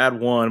 I'm going to add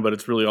 1, but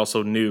it's really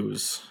also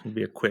news. It'll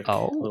be a quick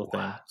little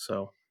thing.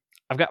 So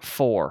I've got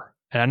 4,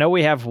 and I know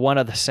we have one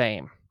of the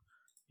same.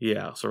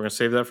 Yeah, so we're going to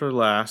save that for the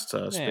last.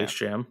 Space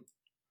Jam.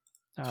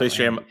 Space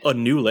Jam, Andy. A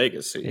New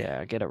Legacy.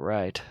 Yeah, get it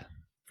right.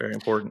 Very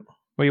important.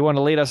 Well, you want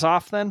to lead us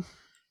off then?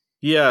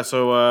 Yeah,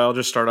 so I'll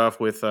just start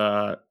off with...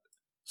 so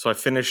I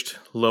finished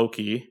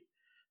Loki.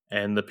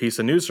 And the piece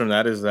of news from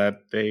that is that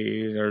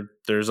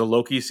there's a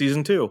Loki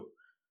season 2,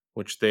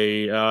 which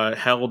they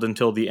held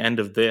until the end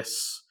of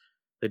this.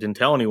 They didn't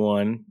tell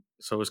anyone,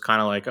 so it was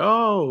kind of like,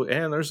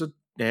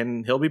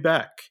 and he'll be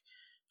back.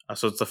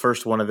 So it's the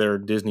first one of their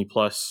Disney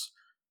Plus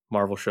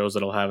Marvel shows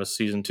that'll have a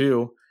season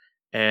 2,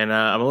 and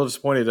I'm a little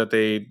disappointed that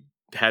they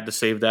had to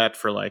save that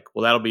for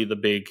that'll be the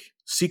big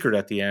secret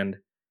at the end,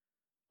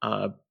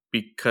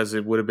 because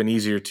it would have been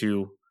easier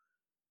to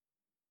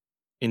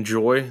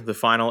enjoy the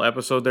final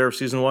episode there of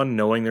season 1,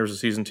 knowing there's a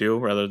season 2,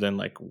 rather than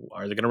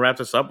are they going to wrap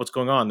this up? What's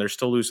going on? There's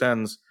still loose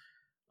ends.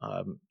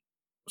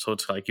 So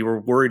it's you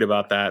were worried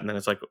about that, and then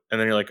it's and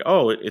then you're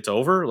oh, it's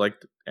over.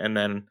 And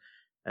then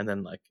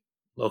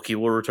Loki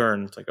will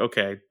return. It's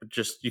okay, but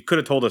just you could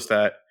have told us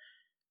that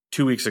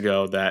 2 weeks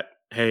ago that,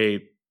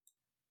 hey,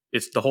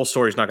 it's the whole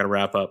story's not going to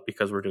wrap up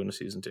because we're doing a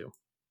season 2.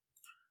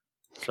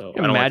 So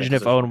imagine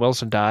if Owen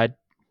Wilson died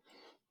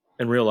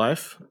in real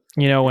life.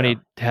 When he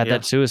had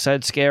that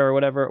suicide scare or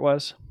whatever it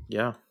was.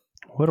 Yeah,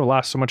 would have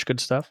lost so much good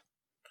stuff.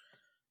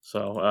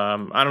 So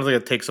I don't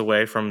think it takes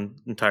away from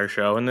the entire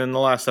show. And then the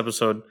last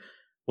episode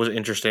was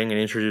interesting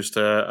and introduced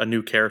a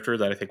new character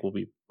that I think will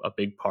be a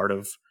big part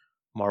of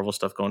Marvel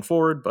stuff going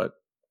forward. But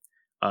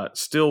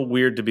still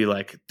weird to be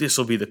this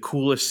will be the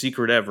coolest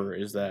secret ever,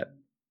 is that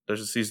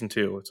there's a season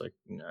 2.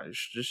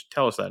 It's just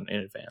tell us that in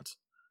advance.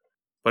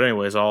 But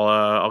anyways,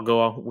 I'll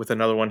go with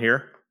another one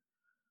here.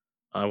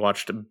 I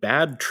watched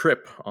Bad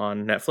Trip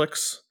on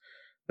Netflix.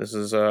 This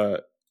is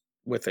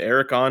with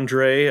Eric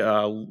Andre,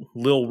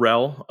 Lil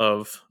Rel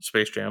of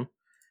Space Jam,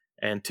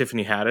 and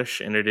Tiffany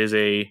Haddish, and it is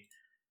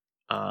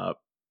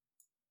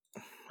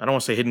I don't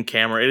want to say hidden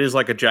camera. It is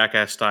a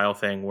Jackass style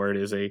thing where it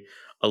is a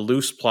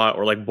loose plot,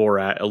 or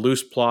Borat, a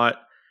loose plot.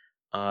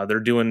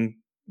 They're doing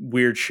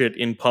weird shit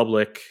in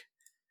public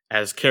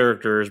as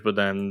characters, but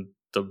then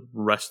the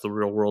rest of the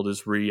real world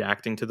is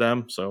reacting to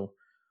them. So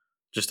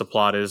just the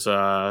plot is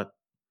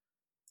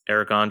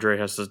Eric Andre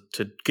has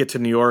to get to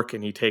New York,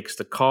 and he takes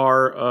the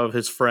car of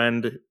his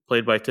friend,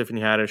 played by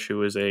Tiffany Haddish,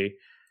 who is a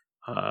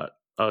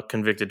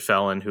convicted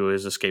felon who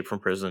has escaped from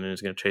prison and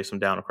is going to chase him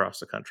down across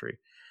the country.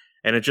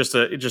 And it just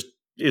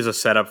is a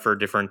setup for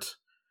different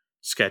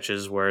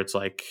sketches where it's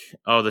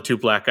the two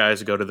black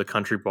guys go to the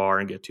country bar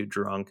and get too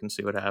drunk and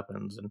see what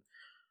happens. And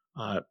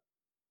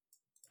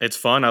it's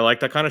fun. I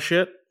like that kind of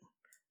shit.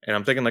 And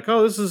I'm thinking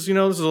this is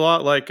a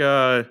lot like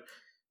Bad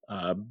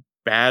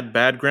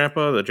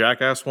Grandpa, the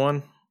Jackass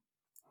one.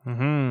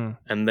 Mm-hmm.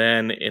 And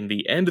then in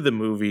the end of the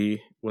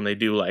movie, when they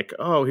do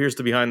here's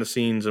the behind the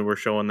scenes, and we're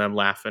showing them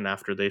laughing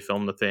after they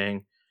film the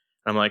thing,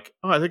 I'm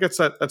I think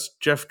that's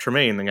Jeff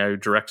Tremaine, the guy who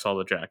directs all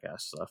the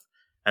Jackass stuff.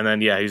 And then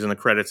he's in the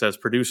credits as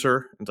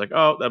producer. It's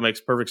that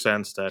makes perfect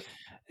sense that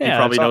he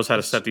probably knows how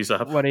to set these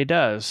up. What he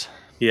does.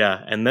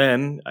 Yeah, and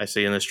then I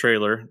see in this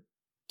trailer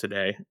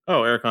today,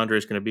 Eric Andre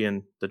is going to be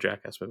in the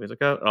Jackass movie. It's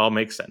it all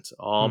makes sense. It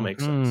all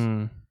makes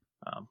sense.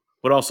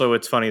 But also,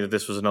 it's funny that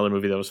this was another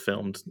movie that was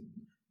filmed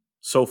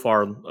so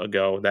far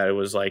ago that it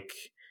was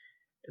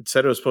it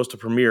said it was supposed to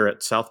premiere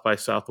at South by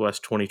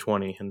Southwest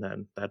 2020, and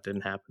then that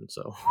didn't happen.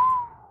 So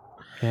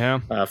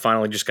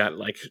finally just got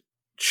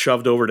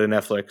shoved over to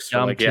Netflix.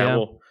 So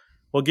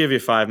we'll give you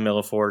 $5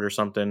 million for it or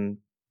something,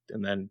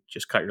 and then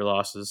just cut your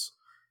losses.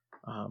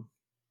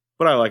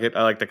 But I like it.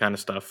 I like that kind of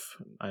stuff.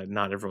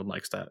 Not everyone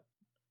likes that.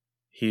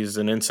 He's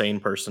an insane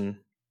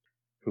person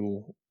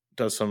who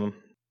does some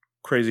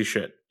crazy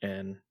shit,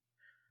 and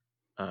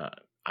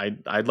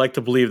I'd like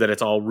to believe that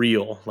it's all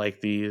real.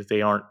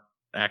 They aren't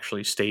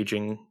actually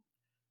staging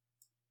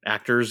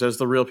actors as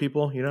the real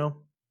people,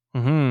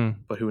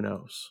 Mm-hmm. But who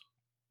knows?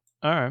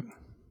 All right.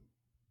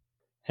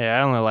 Yeah,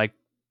 I only like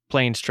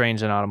Planes,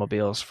 Trains, and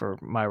Automobiles for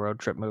my road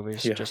trip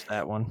movies. Yeah. Just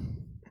that one.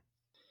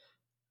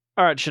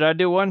 All right, should I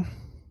do one?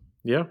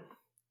 Yeah.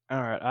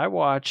 All right, I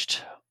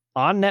watched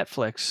on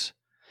Netflix,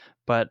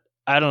 but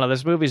I don't know.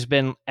 This movie's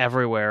been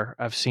everywhere.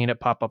 I've seen it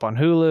pop up on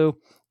Hulu.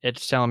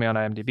 It's telling me on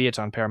IMDb. It's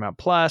on Paramount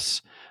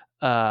Plus.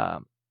 The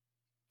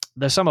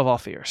Sum of All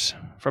Fears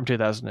from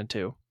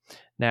 2002.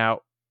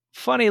 Now,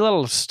 funny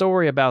little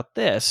story about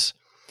this.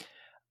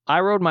 I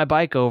rode my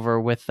bike over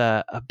with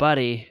a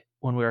buddy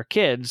when we were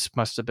kids.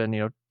 Must have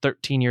been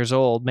 13 years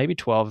old, maybe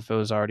 12 if it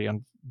was already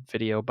on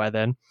video by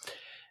then.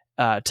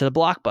 To the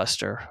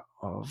Blockbuster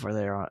over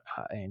there on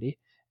Andy,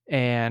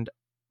 and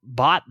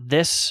bought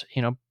this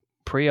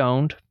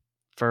pre-owned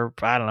for,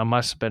 I don't know,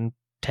 must have been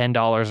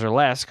 $10 or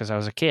less because I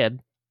was a kid.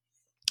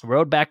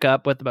 Rode back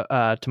up with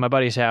to my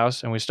buddy's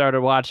house, and we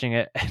started watching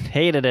it and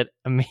hated it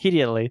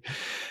immediately.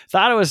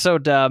 Thought it was so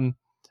dumb.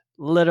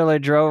 Literally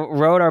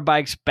rode our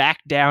bikes back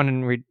down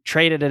and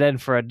traded it in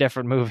for a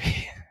different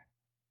movie.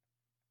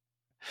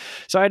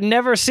 So I'd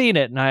never seen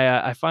it, and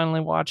I finally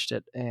watched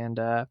it, and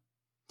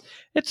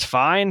it's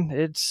fine.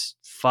 It's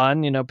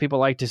fun. People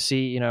like to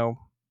see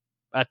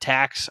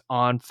attacks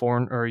on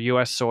foreign or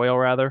U.S. soil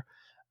rather.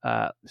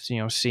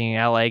 Seeing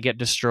LA get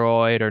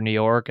destroyed, or New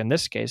York. In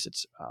this case,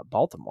 it's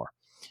Baltimore.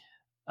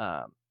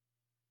 And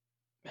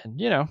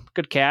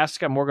good cast.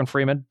 Got Morgan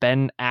Freeman,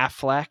 Ben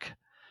Affleck,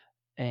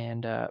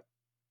 and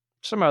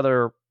some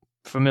other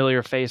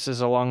familiar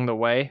faces along the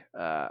way.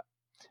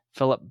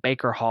 Philip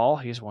Baker Hall,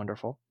 he's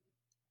wonderful.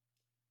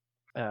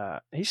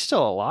 He's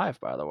still alive,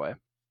 by the way.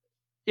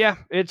 Yeah,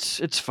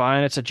 it's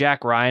fine. It's a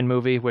Jack Ryan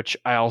movie, which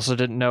I also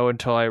didn't know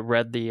until I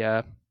read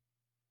the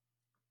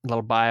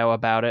little bio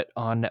about it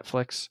on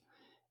Netflix.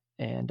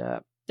 And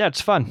yeah,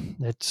 it's fun.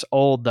 It's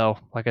old though.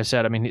 Like I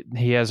said, I mean,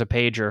 he has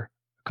a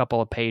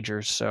couple of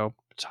pagers, so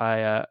it's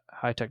high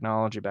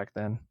technology back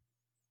then.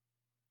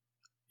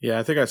 Yeah,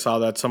 I think I saw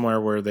that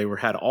somewhere where they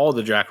had all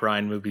the Jack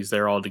Ryan movies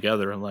there all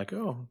together. I'm like,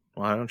 oh,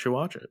 why don't you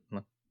watch it?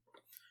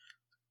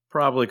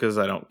 Probably because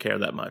I don't care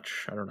that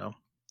much. I don't know.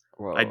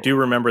 Whoa. I do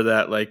remember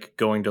that, like,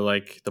 going to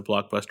like the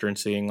Blockbuster and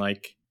seeing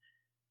like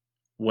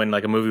when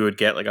like a movie would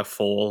get like a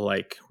full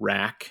like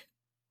rack.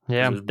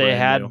 Yeah, they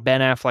had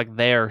Ben Affleck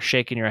there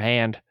shaking your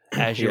hand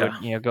as you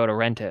would go to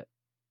rent it.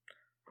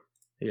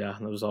 Yeah,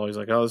 it was always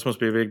like, oh, this must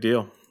be a big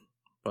deal,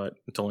 but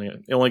it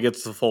only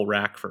gets the full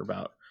rack for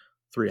about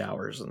 3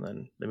 hours, and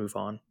then they move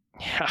on.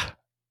 Yeah.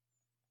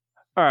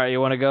 All right,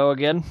 you want to go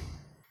again?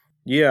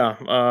 Yeah.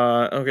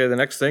 Okay. The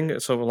next thing.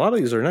 So a lot of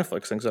these are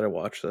Netflix things that I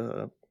watched.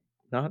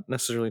 Not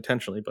necessarily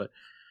intentionally, but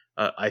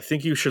I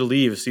Think You Should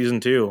Leave season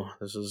 2.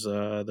 This is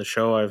the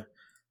show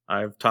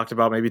I've talked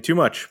about maybe too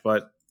much,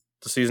 but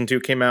the season 2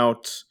 came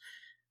out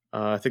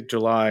I think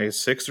July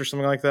 6th or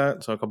something like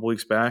that. So a couple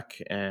weeks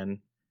back, and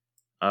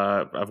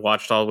I've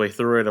watched all the way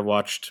through it. I've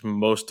watched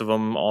most of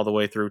them all the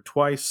way through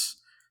twice.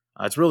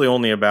 It's really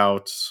only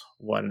about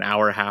an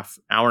hour and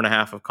a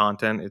half of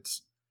content.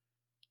 It's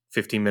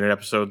 15-minute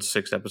episodes,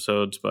 6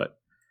 episodes, but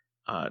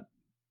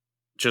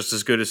just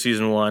as good as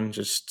season 1.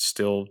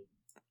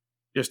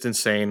 Just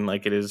insane.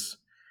 Like it's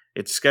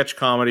sketch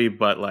comedy,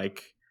 but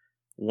like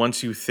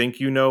once you think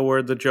you know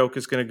where the joke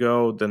is going to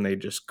go, then they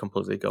just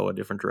completely go a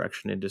different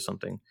direction into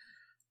something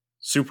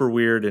super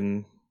weird,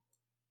 and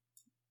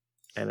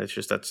it's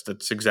just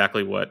that's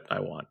exactly what I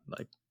want.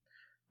 Like,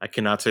 I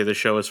cannot say the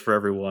show is for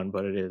everyone,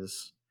 but it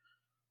is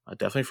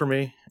definitely for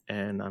me,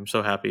 and I'm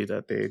so happy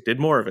that they did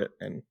more of it.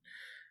 And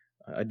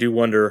I do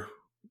wonder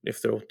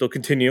if they'll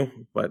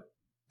continue, but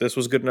this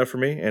was good enough for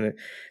me, and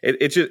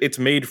it's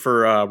made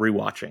for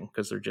rewatching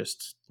because they're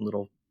just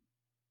little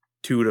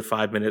 2 to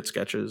 5 minute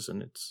sketches,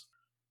 and it's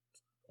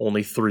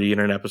only 3 in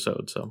an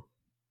episode, so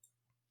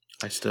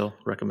I still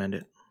recommend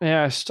it.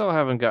 Yeah, I still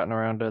haven't gotten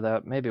around to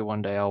that. Maybe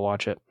one day I'll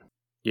watch it.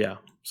 Yeah,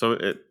 so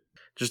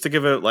just to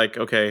give it like,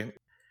 okay,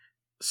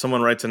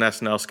 someone writes an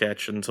SNL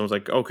sketch and someone's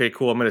like, okay,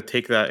 cool, I'm going to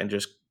take that and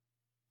just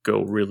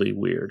go really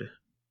weird.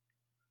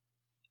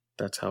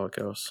 That's how it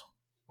goes.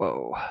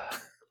 Whoa.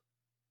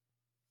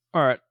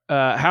 All right.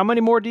 How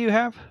many more do you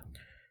have?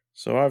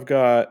 So I've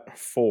got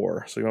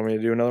 4. So you want me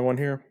to do another one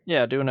here?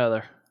 Yeah, do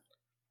another.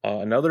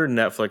 Another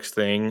Netflix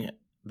thing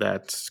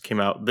that came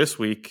out this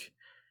week,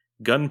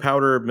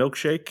 Gunpowder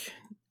Milkshake.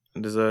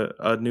 It is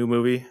a new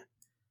movie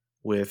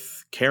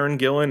with Karen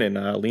Gillan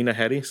and Lena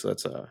Headey. So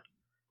that's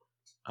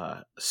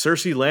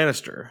Cersei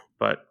Lannister.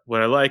 But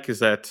what I like is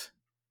that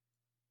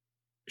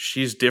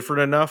she's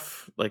different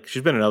enough. Like,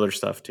 she's been in other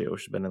stuff too.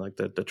 She's been in like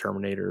the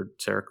Terminator,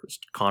 Sarah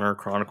Connor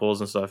Chronicles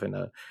and stuff, and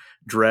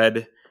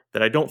Dread,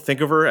 that I don't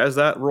think of her as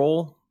that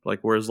role. Like,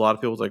 whereas a lot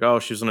of people's like, oh,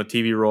 she was in a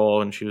TV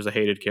role and she was a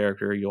hated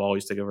character, you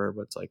always think of her.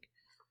 But it's like,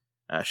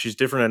 she's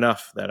different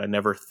enough that I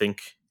never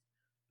think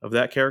of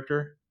that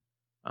character.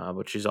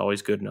 But she's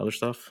always good in other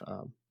stuff.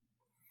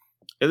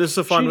 This is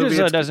a fun movie.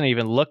 She doesn't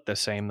even look the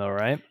same though,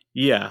 right?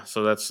 Yeah,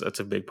 so that's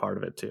a big part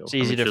of it too. It's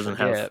easy to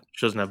forget.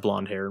 She doesn't have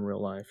blonde hair in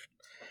real life.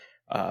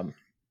 But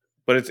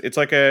it's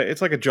like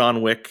a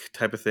John Wick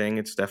type of thing.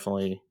 It's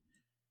definitely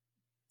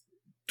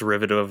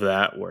derivative of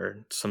that,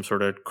 where it's some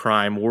sort of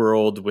crime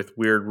world with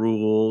weird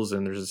rules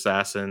and there's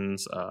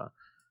assassins.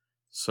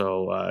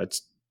 So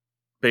it's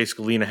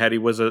basically Lena Headey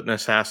was an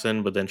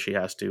assassin, but then she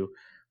has to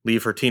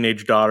leave her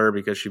teenage daughter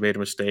because she made a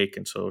mistake,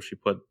 and so she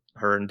put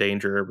her in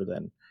danger. But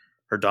then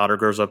her daughter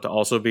grows up to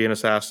also be an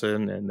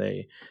assassin, and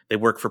they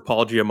work for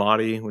Paul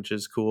Giamatti, which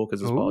is cool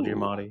because it's Paul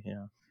Giamatti.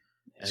 Yeah.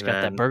 He's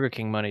got that Burger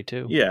King money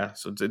too. Yeah,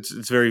 so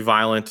it's very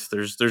violent.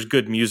 There's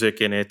good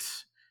music in it,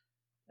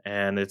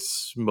 and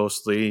it's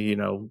mostly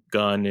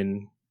gun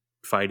and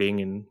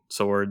fighting and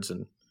swords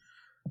and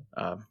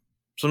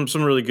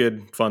some really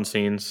good fun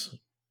scenes.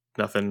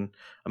 Nothing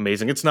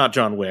amazing. It's not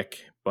John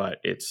Wick, but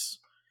it's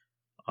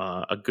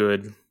a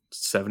good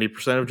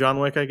 70% of John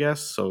Wick, I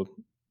guess. So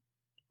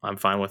I'm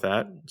fine with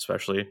that,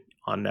 especially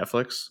on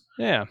Netflix.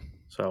 Yeah.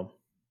 So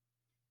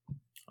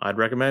I'd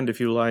recommend, if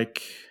you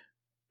like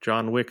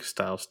John Wick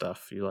style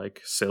stuff, you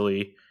like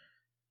silly,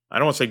 I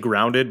don't want to say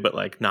grounded, but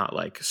like not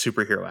like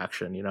superhero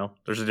action.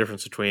 There's a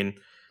difference between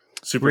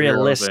superhero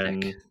realistic,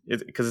 and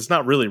because it's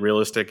not really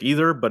realistic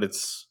either, but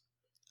it's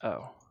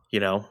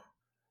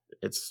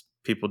it's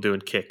people doing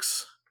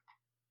kicks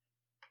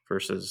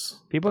versus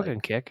people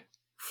can kick,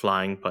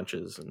 flying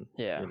punches, and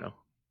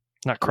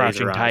not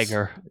Crouching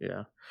Tiger.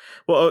 Yeah.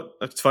 Well,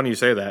 it's funny you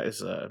say that.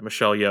 Is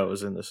Michelle Yeoh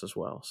is in this as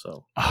well?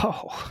 So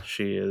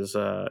she is.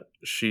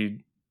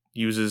 She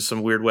uses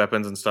some weird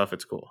weapons and stuff.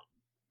 It's cool.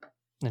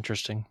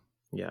 Interesting.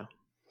 Yeah.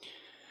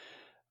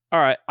 All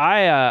right.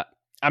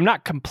 I'm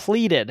not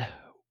completed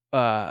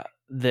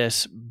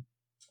this,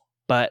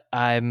 but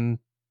I'm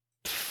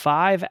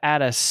 5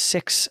 out of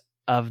 6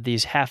 of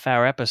these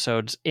half-hour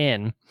episodes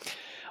in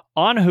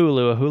on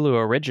Hulu, a Hulu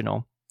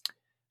original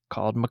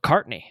called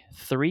McCartney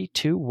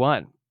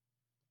 3-2-1.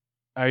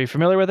 Are you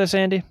familiar with this,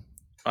 Andy?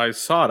 I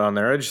saw it on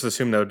there. I just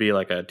assumed that would be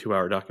like a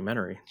 2-hour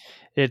documentary.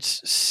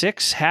 It's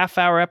 6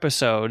 half-hour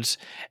episodes,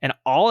 and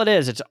all it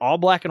is, it's all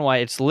black and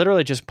white. It's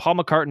literally just Paul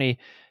McCartney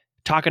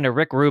talking to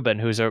Rick Rubin,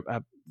 who's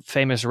a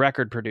famous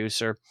record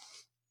producer.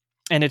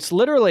 And it's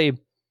literally,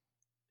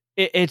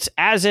 it's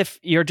as if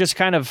you're just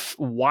kind of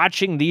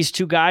watching these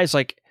two guys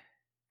like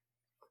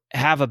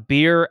have a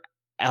beer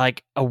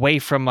like away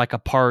from like a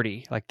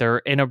party. Like they're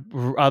in a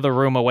other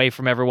room away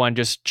from everyone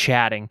just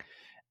chatting.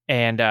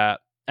 And I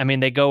mean,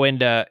 they go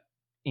into,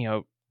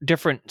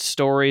 different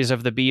stories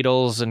of the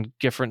Beatles and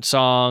different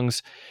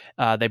songs.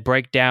 They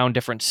break down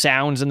different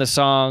sounds in the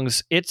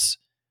songs. It's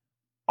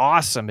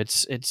awesome.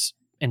 It's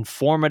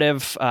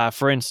informative.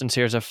 For instance,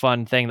 here's a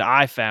fun thing that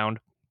I found,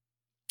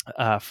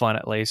 fun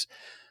at least.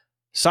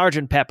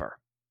 Sgt. Pepper.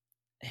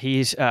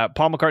 He's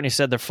Paul McCartney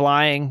said they're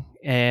flying,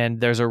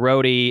 and there's a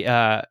roadie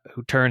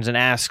who turns and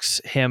asks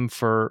him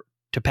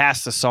to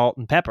pass the salt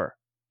and pepper,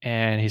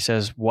 and he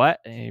says, "What?"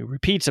 And he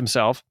repeats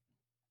himself,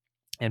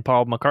 and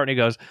Paul McCartney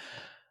goes,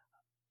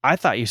 "I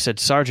thought you said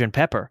Sgt.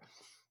 Pepper,"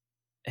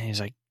 and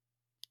he's like,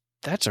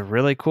 "That's a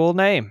really cool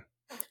name,"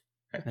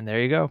 and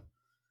there you go.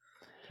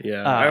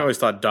 Yeah, I always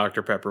thought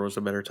Dr. Pepper was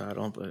a better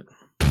title,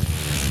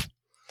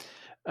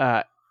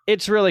 but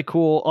it's really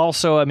cool.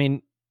 Also, I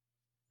mean,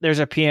 there's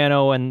a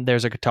piano and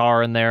there's a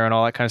guitar in there and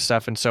all that kind of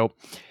stuff. And so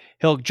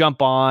he'll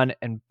jump on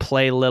and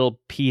play little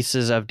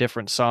pieces of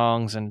different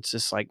songs. And it's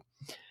just like,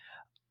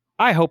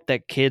 I hope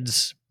that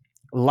kids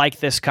like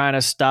this kind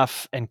of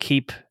stuff and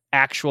keep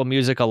actual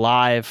music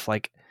alive.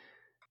 Like,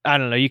 I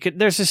don't know,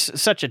 there's just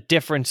such a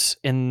difference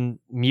in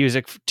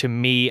music to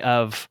me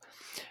of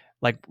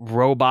like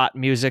robot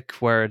music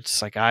where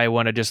it's like, I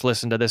want to just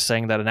listen to this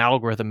thing that an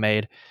algorithm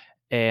made.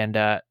 And,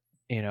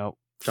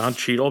 Don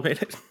Cheadle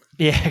made it.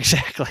 Yeah,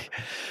 exactly.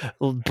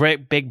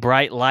 Big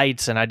bright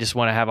lights, and I just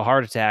want to have a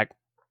heart attack.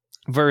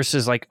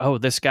 Versus like, oh,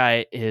 this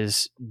guy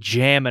is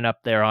jamming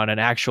up there on an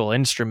actual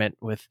instrument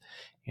with,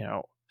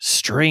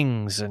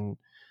 strings and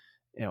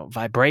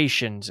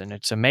vibrations, and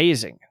it's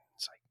amazing.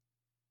 It's like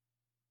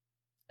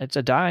it's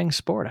a dying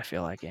sport. I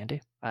feel like,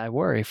 Andy. I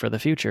worry for the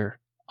future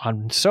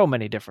on so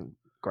many different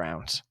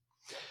grounds.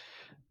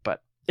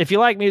 But if you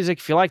like music,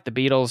 if you like the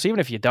Beatles, even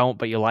if you don't,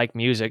 but you like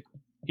music,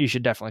 you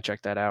should definitely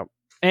check that out.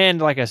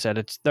 And like I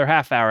said, they're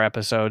half-hour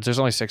episodes. There's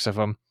only 6 of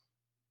them.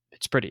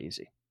 It's pretty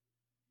easy.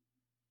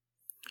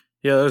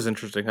 Yeah, that was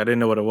interesting. I didn't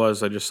know what it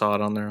was. I just saw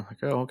it on there.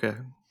 Like, oh, okay.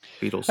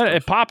 Beatles stuff.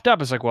 It popped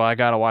up. It's like, well, I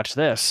got to watch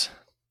this.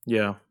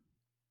 Yeah.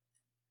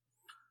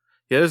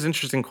 Yeah, that's an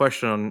interesting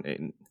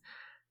question.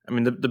 I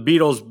mean, the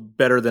Beatles,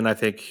 better than I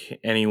think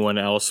anyone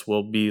else,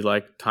 will be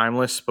like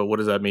timeless. But what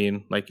does that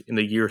mean? Like in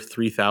the year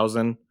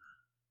 3000,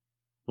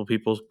 will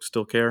people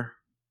still care?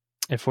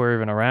 If we're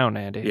even around,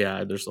 Andy.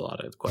 Yeah, there's a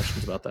lot of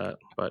questions about that,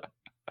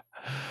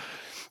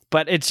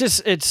 but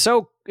it's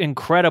so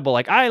incredible.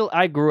 Like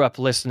I grew up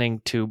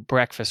listening to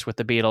Breakfast with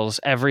the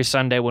Beatles every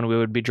Sunday when we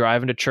would be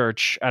driving to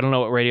church. I don't know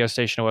what radio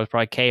station it was,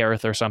 probably K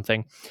Earth or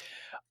something.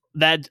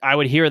 That I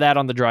would hear that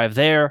on the drive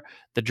there,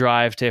 the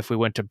drive to if we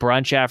went to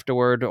brunch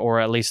afterward,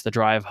 or at least the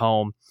drive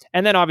home.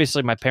 And then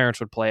obviously my parents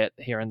would play it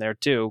here and there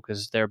too,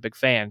 because they're big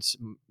fans.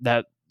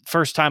 That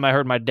first time I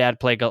heard my dad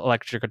play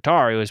electric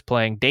guitar, he was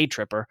playing Day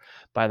Tripper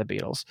by the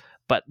Beatles.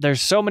 But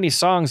there's so many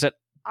songs that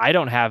I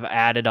don't have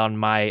added on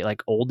my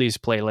like oldies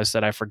playlist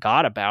that I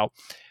forgot about.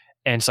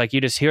 And it's like,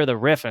 you just hear the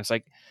riff and it's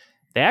like,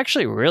 they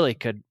actually really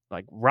could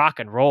like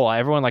rock and roll.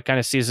 Everyone like kind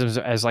of sees them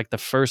as like the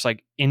first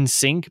like in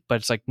sync, but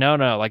it's like, no,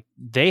 like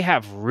they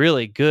have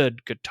really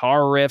good guitar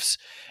riffs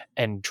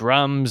and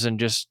drums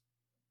and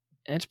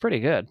it's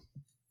pretty good.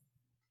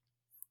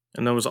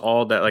 And that was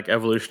all that like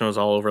evolution was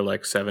all over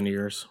like 7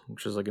 years,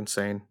 which is like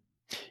insane.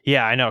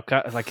 Yeah, I know.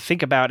 Like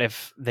think about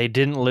if they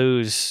didn't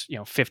lose,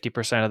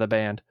 50% of the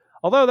band.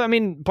 Although, I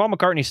mean, Paul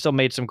McCartney still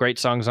made some great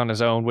songs on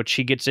his own, which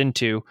he gets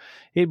into.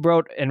 He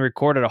wrote and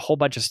recorded a whole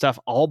bunch of stuff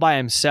all by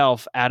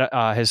himself at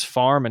his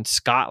farm in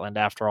Scotland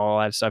after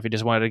all that stuff. He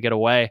just wanted to get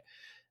away.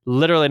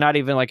 Literally not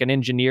even like an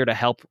engineer to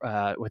help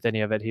with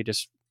any of it. He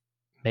just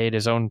made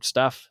his own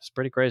stuff. It's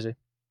pretty crazy.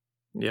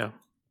 Yeah.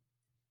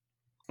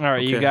 All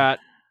right, okay.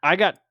 I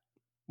got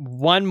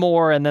one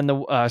more and then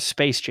the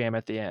Space Jam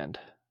at the end.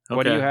 Okay.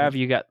 What do you have?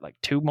 You got like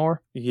 2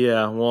 more?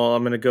 Yeah, well,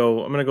 I'm going to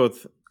go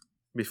with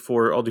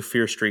before I'll do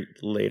Fear Street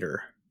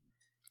later.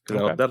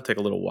 Because that'll take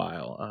a little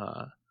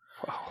while.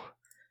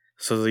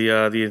 So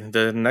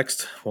the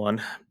next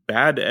one,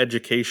 Bad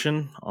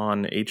Education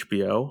on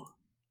HBO.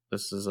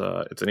 This is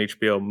it's an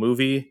HBO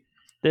movie.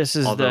 This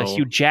is the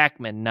Hugh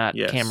Jackman, not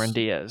Cameron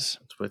Diaz,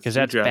 because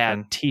that's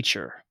Jackman. Bad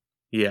Teacher.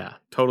 Yeah,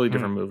 totally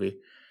different movie.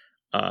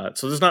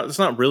 So it's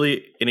not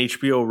really an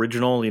HBO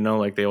original.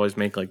 Like they always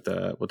make like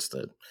what's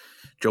the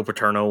Joe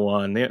Paterno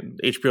one.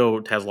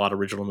 HBO has a lot of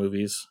original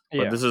movies,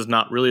 but this is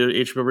not really an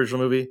HBO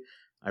original movie.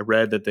 I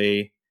read that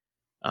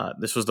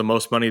this was the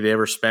most money they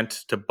ever spent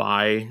to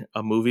buy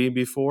a movie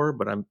before,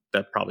 but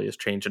that probably has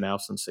changed now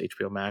since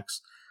HBO Max.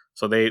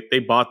 So they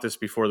bought this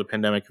before the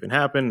pandemic even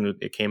happened.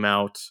 It came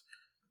out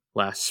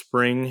last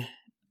spring.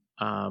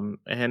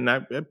 and I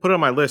put it on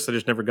my list. I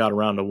just never got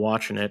around to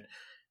watching it.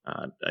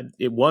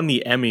 It won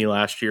the Emmy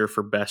last year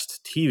for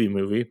Best TV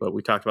Movie, but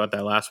we talked about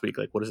that last week.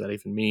 Like, what does that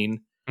even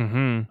mean?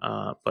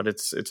 Mm-hmm. But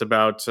it's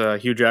about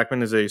Hugh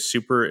Jackman is a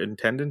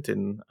superintendent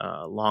in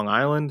Long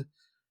Island,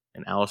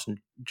 and Allison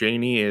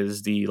Janney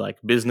is the like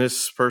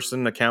business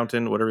person,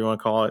 accountant, whatever you want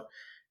to call it,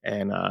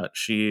 and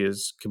she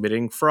is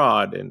committing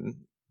fraud, and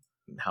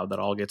how that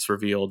all gets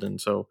revealed. And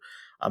so,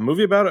 a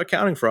movie about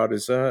accounting fraud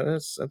is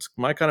that's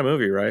my kind of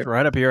movie, right? It's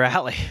right up your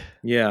alley.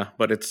 Yeah,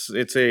 but it's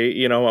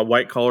a a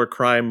white collar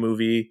crime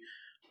movie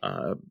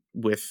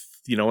with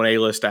an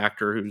A-list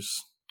actor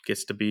who's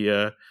gets to be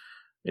an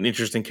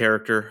interesting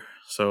character.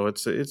 So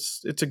it's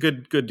a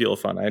good deal of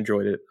fun. I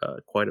enjoyed it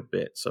quite a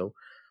bit. So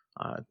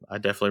I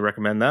definitely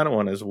recommend that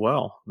one as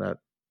well. That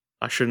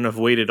I shouldn't have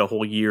waited a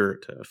whole year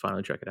to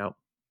finally check it out.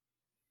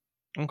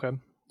 Okay.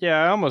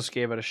 Yeah, I almost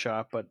gave it a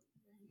shot, but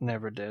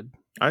never did.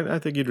 I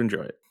think you'd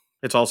enjoy it.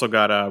 It's also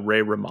got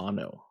Ray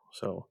Romano,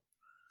 so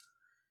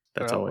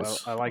that's I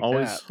like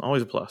that.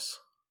 always a plus.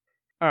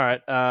 All right,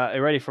 are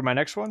you ready for my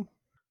next one?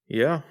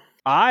 Yeah.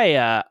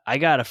 I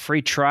got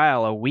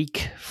a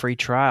week free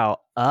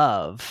trial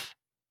of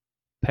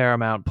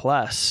Paramount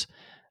Plus.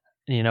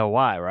 You know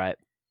why, right?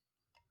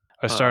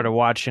 I started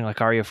watching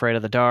like Are You Afraid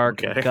of the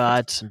Dark, and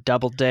Guts, and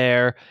Double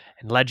Dare,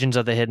 and Legends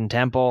of the Hidden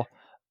Temple.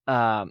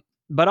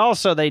 But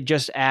also they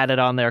just added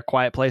on there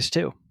Quiet Place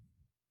 2.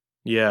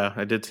 Yeah,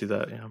 I did see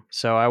that, yeah.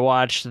 So I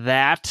watched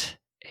that,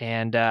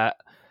 and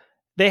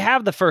they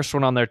have the first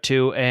one on there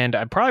too, and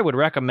I probably would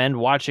recommend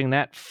watching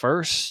that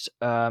first,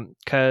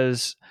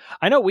 because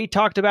I know we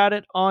talked about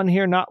it on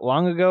here not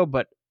long ago,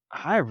 but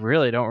I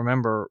really don't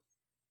remember.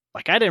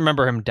 Like, I didn't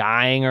remember him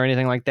dying or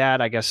anything like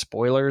that. I guess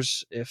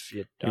spoilers if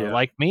you don't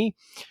like me.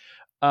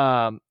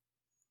 But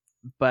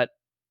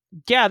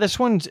yeah, this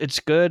one's it's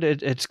good.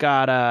 It's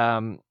got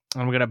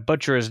I'm gonna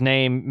butcher his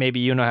name. Maybe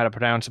you know how to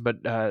pronounce it,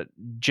 but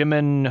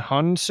Jimin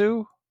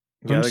Hunsu.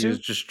 Yeah, I think it's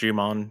just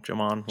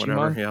Jimon,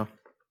 whatever. Yeah,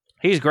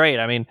 he's great.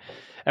 I mean,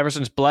 ever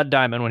since Blood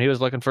Diamond, when he was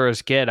looking for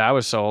his kid, I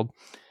was sold.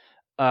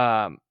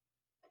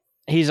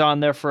 He's on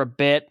there for a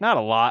bit, not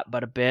a lot,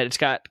 but a bit. It's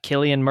got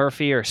Cillian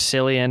Murphy or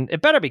Cillian.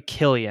 It better be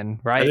Cillian,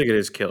 right? I think it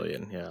is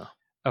Cillian. Yeah.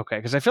 Okay,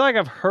 because I feel like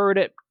I've heard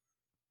it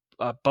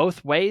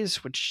both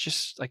ways, which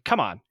just like, come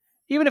on.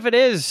 Even if it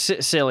is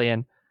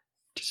Cillian,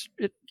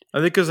 I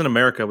think because in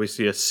America we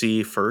see a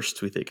C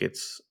first, we think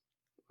it's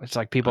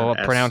like people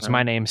pronounce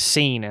my name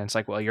Scene, and it's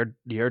like, well,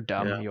 you're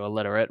dumb, you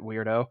illiterate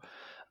weirdo.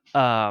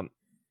 But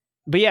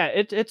yeah,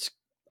 it's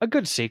a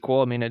good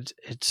sequel. I mean,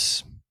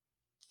 it's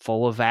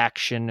full of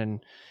action,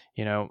 and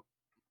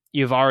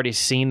you've already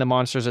seen the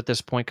monsters at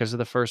this point because of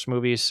the first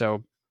movie,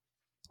 so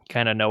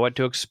kind of know what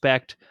to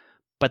expect.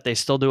 But they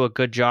still do a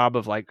good job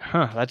of like,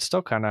 that's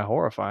still kind of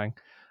horrifying.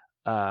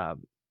 Yeah,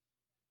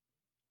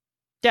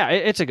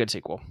 it's a good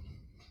sequel.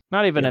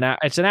 Not even an hour.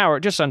 It's an hour,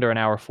 just under an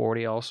hour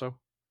 40 also.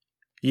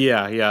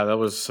 Yeah, that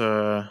was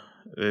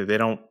they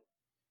don't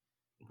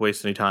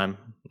waste any time.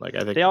 Like,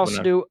 I think they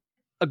also do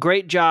a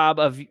great job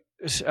of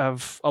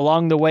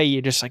along the way,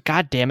 you're just like,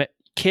 God damn it,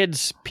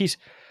 kids, piece,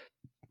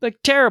 like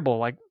terrible.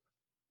 Like,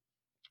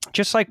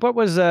 just like what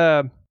was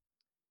there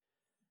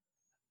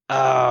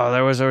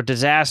was a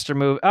disaster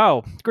movie.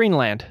 Oh,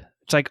 Greenland.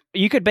 It's like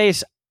you could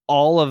base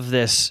all of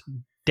this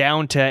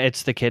down to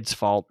it's the kids'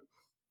 fault.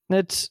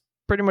 It's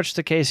pretty much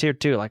the case here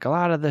too. Like, a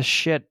lot of this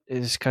shit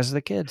is because of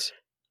the kids.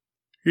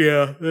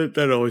 Yeah,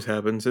 that always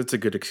happens. It's a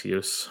good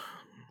excuse.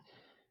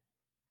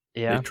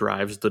 Yeah, it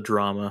drives the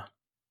drama.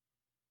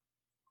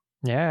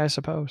 Yeah, I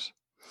suppose.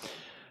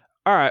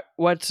 All right,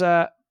 what's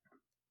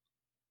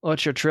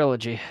your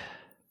trilogy?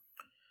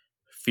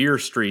 Fear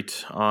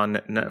Street on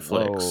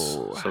Netflix.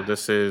 Whoa. So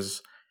this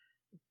is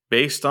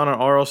based on an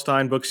R.L.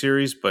 Stine book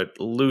series, but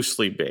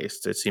loosely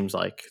based. It seems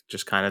like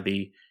just kind of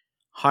the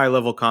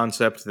high-level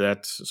concept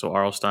that... So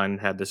R.L. Stine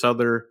had this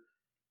other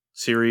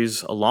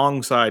series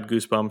alongside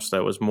Goosebumps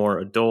that was more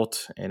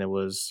adult, and it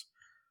was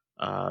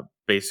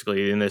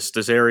basically in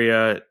this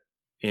area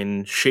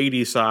in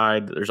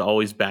Shadyside, there's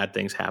always bad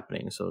things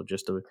happening. So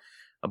just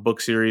a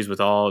book series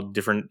with all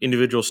different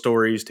individual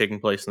stories taking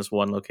place in this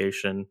one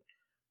location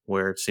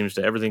where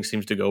everything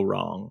seems to go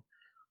wrong.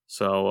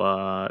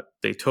 So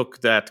they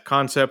took that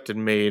concept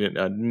and made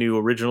a new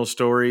original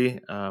story.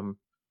 So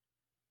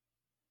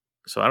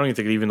I don't even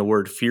think even the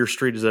word Fear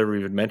Street is ever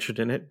even mentioned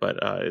in it, but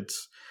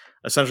it's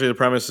essentially the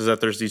premise is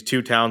that there's these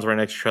two towns right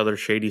next to each other,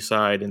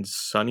 Shadyside and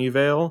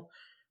Sunnyvale,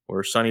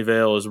 where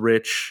Sunnyvale is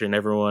rich and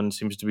everyone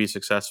seems to be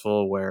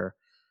successful, where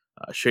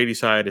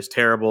Shadyside is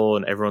terrible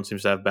and everyone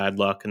seems to have bad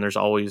luck. And there's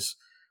always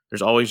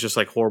just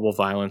like horrible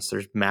violence.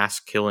 There's mass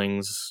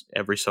killings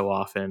every so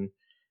often.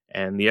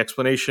 And the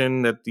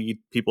explanation that the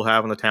people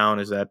have in the town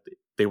is that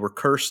they were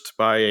cursed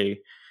by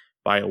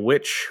a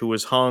witch who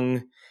was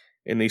hung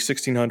in the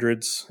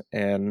 1600s,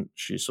 and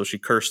she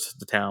cursed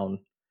the town,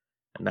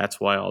 and that's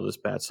why all this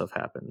bad stuff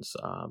happens.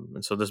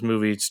 And so this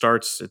movie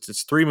starts.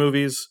 It's 3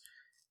 movies,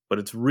 but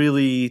it's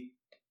really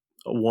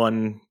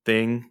one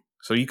thing.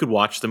 So you could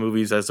watch the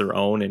movies as their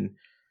own and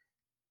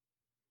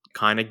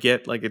kind of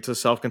get like it's a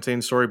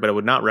self-contained story, but I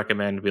would not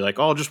recommend to be like,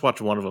 oh, I'll just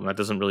watch one of them. That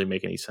doesn't really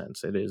make any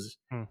sense. It is.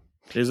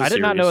 It is a I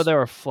did not know series. there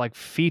were like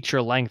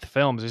feature length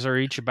films. These are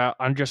each about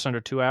just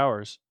under 2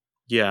 hours.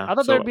 Yeah. I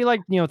thought there'd be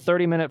like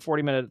 30-minute,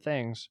 40-minute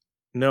things.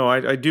 No,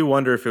 I do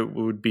wonder if it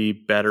would be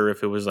better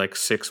if it was like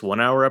 6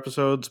 1-hour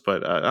episodes,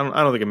 but I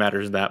don't think it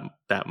matters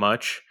that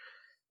much.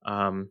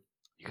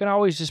 You can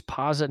always just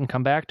pause it and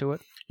come back to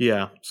it.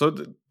 Yeah. So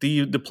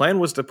the plan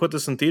was to put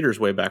this in theaters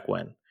way back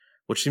when,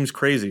 which seems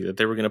crazy that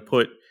they were going to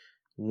put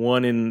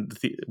one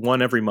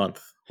one every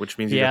month, which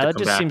means you have to that come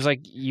just back. seems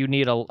like you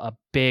need a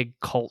big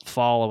cult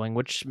following,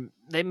 which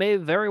they may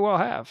very well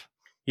have.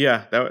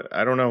 Yeah,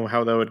 I don't know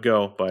how that would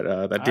go,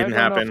 but that didn't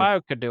happen. I don't know if I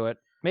could do it.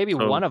 Maybe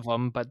one of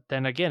them, but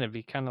then again, it'd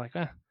be kind of like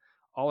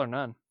all or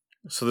none.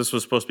 So this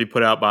was supposed to be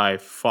put out by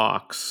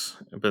Fox,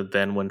 but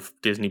then when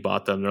Disney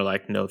bought them, they're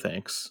like, no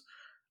thanks.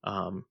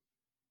 And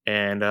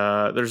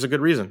there's a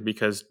good reason,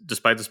 because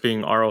despite this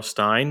being R.L.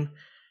 Stine,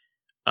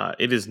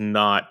 it is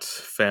not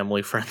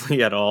family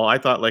friendly at all. I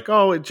thought like,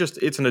 oh,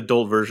 it's an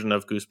adult version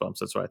of Goosebumps.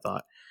 That's what I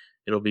thought.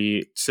 It'll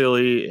be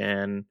silly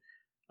and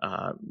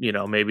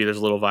maybe there's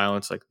a little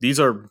violence. Like, these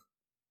are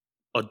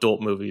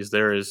adult movies.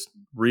 There is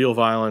real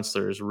violence.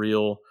 There's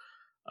nudity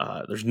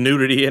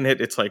in it.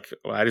 It's like,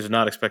 well, I was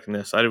not expecting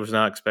this. I was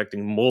not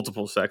expecting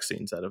multiple sex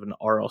scenes out of an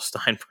R.L.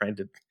 Stine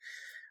branded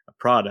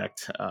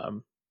product.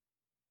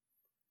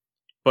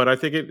 But I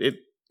think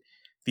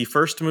the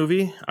first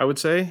movie, I would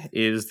say,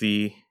 is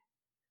the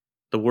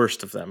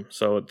worst of them.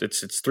 So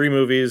it's 3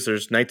 movies.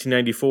 There's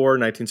 1994,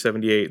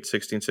 1978,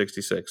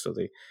 1666. So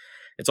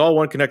it's all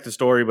one connected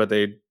story, but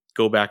they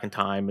go back in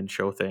time and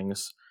show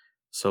things.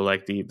 So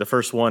like the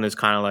first one is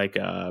kind of like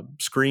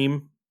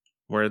Scream,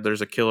 where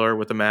there's a killer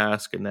with a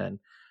mask, and then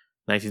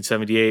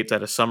 1978 is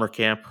at a summer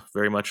camp,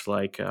 very much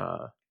like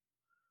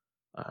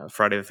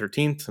Friday the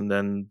 13th, and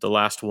then the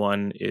last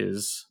one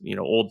is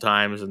old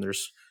times, and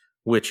there's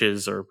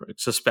witches or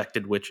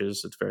suspected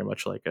witches. It's very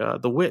much like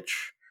The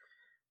Witch.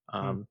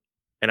 And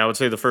I would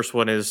say the first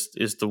one is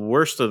the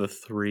worst of the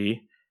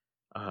 3.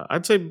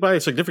 I'd say by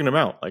a significant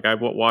amount. Like, I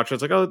watched it,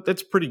 it's like, oh,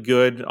 that's pretty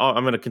good.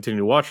 I'm going to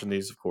continue watching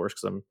these, of course,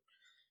 because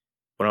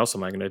what else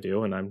am I going to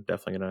do? And I'm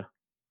definitely going to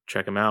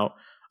check them out.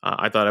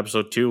 I thought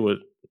episode 2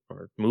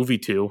 or movie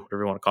 2,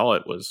 whatever you want to call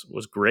it,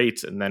 was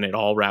great, and then it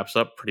all wraps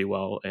up pretty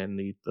well in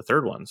the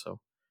third one.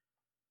 So,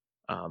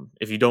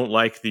 if you don't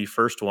like the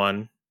first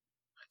one,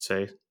 I'd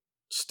say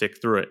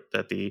stick through it.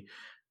 That the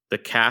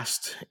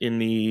cast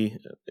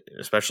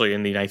especially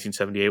in the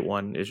 1978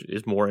 one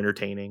is more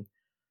entertaining,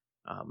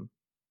 and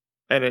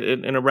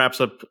it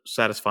wraps up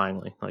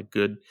satisfyingly. Like,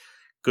 good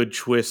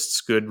twists,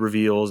 good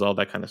reveals, all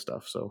that kind of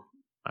stuff. So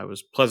I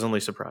was pleasantly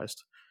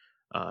surprised,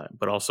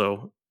 but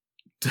also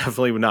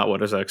definitely not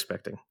what I was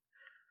expecting.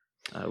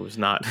 It's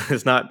not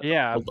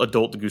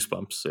adult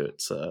Goosebumps.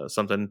 It's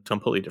something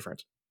completely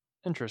different.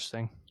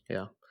 Interesting.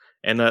 Yeah.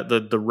 And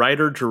the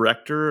writer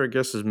director, I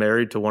guess, is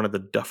married to one of the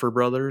Duffer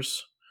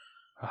brothers.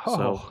 Oh,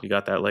 so you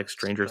got that like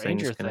Stranger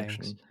Things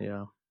connection.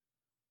 Yeah.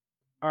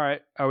 All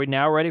right. Are we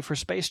now ready for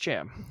Space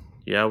Jam?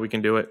 Yeah, we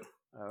can do it.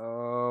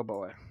 Oh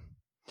boy.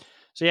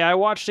 So yeah, I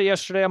watched it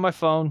yesterday on my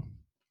phone.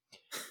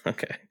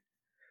 Okay.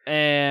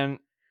 And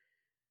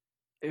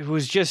it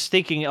was just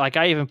thinking, like,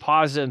 I even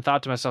paused it and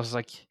thought to myself, I was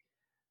like,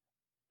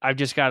 I've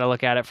just got to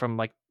look at it from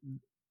like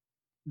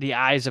the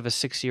eyes of a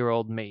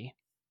 6-year-old me.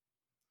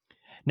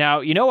 Now,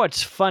 you know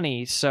what's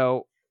funny?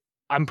 So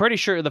I'm pretty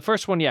sure the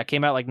first one,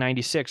 came out like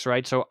 96,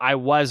 right? So I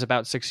was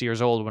about 6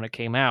 years old when it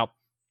came out.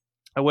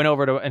 I went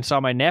over and saw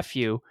my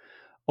nephew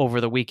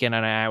over the weekend,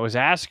 and I was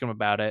asking him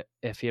about it,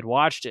 if he had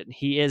watched it. And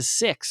he is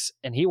 6,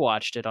 and he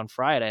watched it on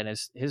Friday in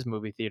his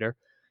movie theater.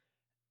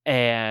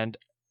 And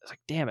I was like,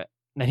 damn it.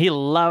 And he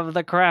loved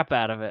the crap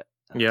out of it.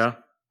 Yeah.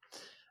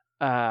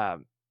 I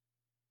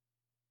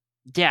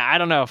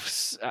don't know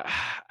if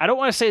I don't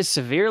want to say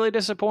severely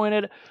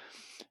disappointed,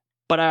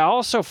 but I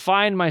also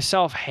find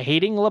myself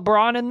hating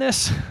LeBron in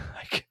this.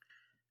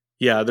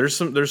 Yeah, there's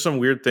some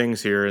weird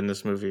things here in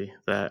this movie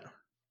that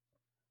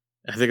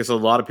I think it's a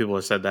lot of people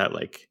have said that,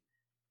 like,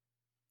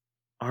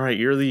 all right,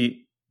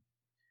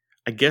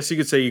 I guess you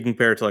could say you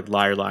compare it to like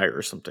Liar Liar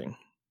or something.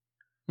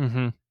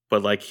 Mm-hmm.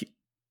 But like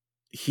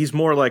he's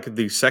more like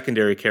the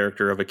secondary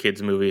character of a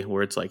kid's movie,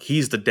 where it's like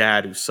he's the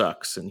dad who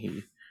sucks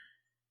and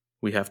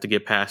we have to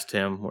get past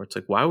him, where it's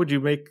like, why would you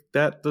make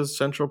that the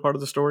central part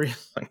of the story?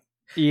 Like,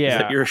 yeah,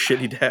 that you're a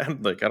shitty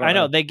dad. Like, I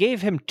know they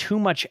gave him too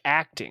much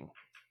acting.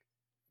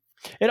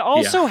 It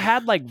also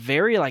had like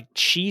very like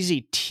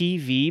cheesy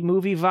TV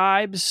movie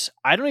vibes.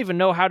 I don't even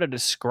know how to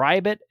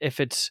describe it. If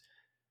it's,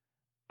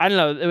 I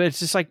don't know. It's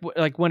just like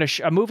when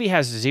a movie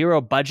has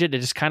zero budget, it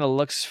just kind of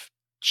looks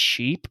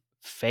cheap,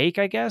 fake,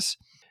 I guess.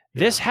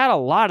 Yeah. This had a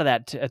lot of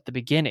that at the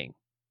beginning.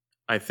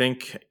 I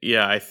think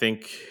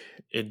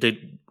it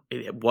did.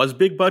 It was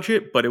big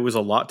budget, but it was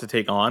a lot to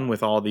take on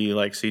with all the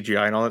like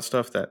CGI and all that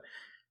stuff that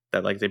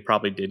like they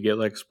probably did get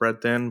like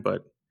spread thin.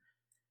 But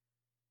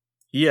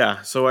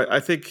yeah, so I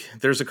think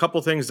there's a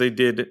couple things they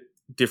did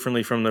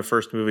differently from the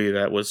first movie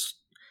that was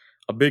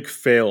a big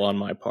fail on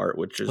my part,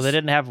 which is Well, they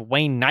didn't have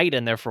Wayne Knight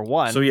in there for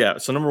one.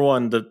 So number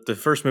one, the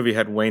first movie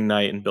had Wayne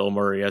Knight and Bill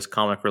Murray as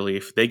comic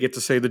relief. They get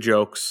to say the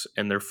jokes,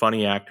 and they're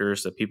funny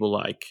actors that people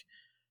like.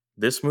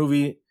 This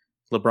movie,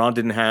 LeBron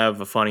didn't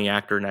have a funny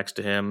actor next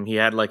to him. He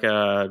had like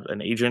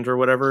an agent or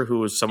whatever who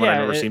was someone I'd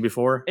never seen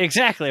before.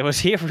 Exactly. Was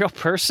he a real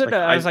person?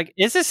 I was like,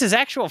 is this his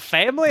actual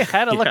family? I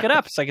had to look it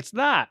up. It's like, it's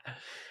not.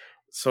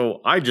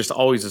 So I just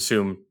always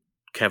assumed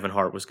Kevin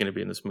Hart was going to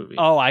be in this movie.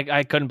 Oh,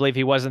 I couldn't believe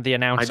he wasn't the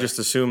announcer. I just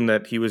assumed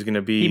that he was going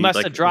to be. He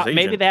must have dropped.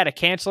 Maybe they had to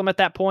cancel him at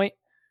that point,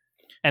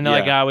 and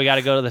they're like, "Oh, we got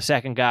to go to the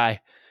second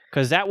guy,"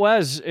 because that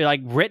was like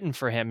written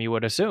for him. You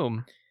would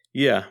assume.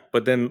 Yeah,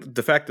 but then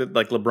the fact that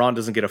like LeBron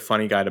doesn't get a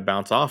funny guy to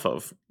bounce off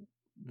of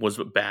was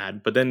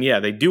bad. But then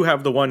they do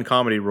have the one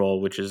comedy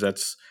role, which is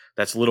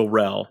that's Lil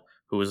Rel,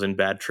 who was in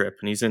Bad Trip,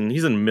 and he's in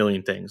a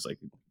million things like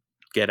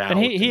Get Out. And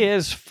he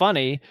is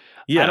funny.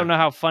 Yeah. I don't know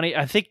how funny.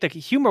 I think the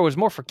humor was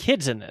more for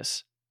kids in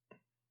this.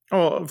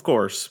 Oh, of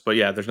course. But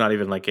yeah, there's not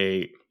even like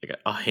a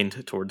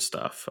hint towards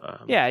stuff.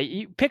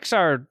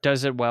 Pixar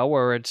does it well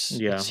where it's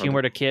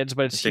humor to kids,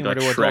 but it's humor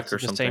to adults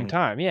at the same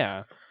time.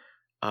 Yeah.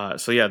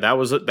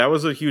 That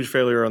was a huge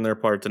failure on their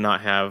part to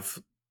not have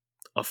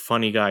a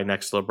funny guy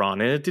next to LeBron.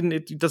 And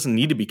it doesn't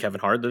need to be Kevin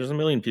Hart. There's a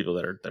million people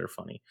that are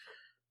funny.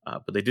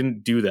 But they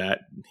didn't do that.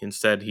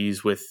 Instead,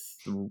 he's with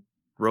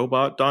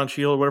Robot Don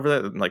Cheadle or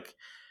whatever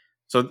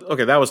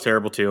that was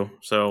terrible too.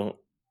 So,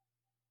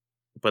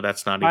 but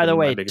that's not. By even the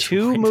way, my biggest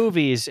 2 complaint.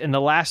 movies in the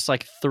last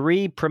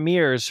 3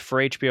 premieres for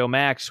HBO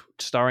Max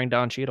starring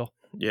Don Cheadle.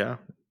 Yeah,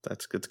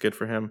 it's good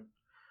for him.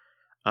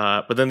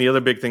 But then the other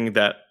big thing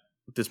that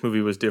this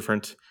movie was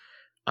different.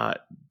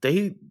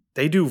 They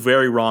do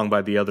very wrong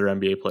by the other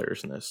NBA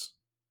players in this.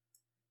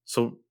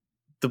 So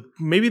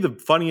maybe the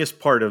funniest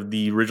part of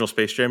the original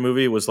Space Jam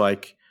movie was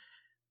like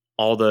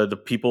all the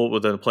people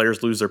with the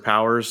players lose their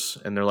powers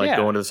and they're like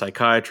going to the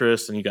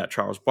psychiatrist, and you got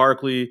Charles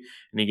Barkley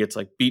and he gets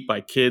like beat by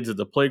kids at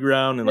the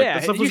playground and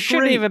that stuff was you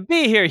shouldn't even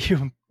be here,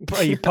 you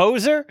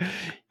poser.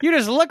 You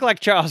just look like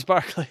Charles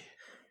Barkley.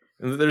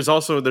 And there's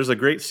a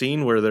great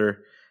scene where they're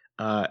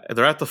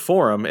at the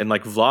Forum and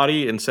like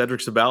Vlade and Cedric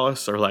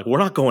Sabalas are like, we're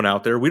not going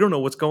out there. We don't know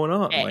what's going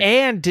on.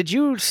 And did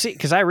you see,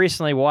 because I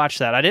recently watched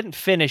that. I didn't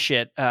finish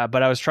it,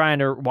 but I was trying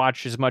to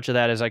watch as much of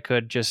that as I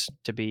could just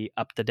to be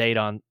up to date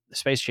on the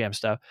Space Jam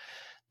stuff.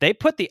 They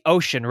put the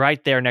ocean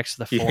right there next to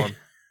the Forum.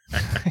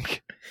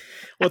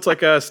 Well, it's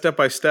like a Step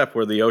by Step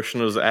where the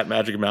ocean was at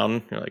Magic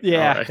Mountain. You're like,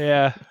 yeah, all right.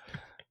 Yeah.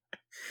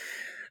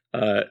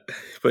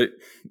 But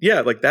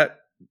yeah, like that,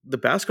 the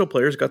basketball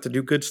players got to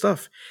do good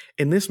stuff.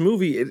 In this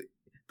movie,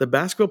 the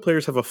basketball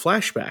players have a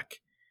flashback,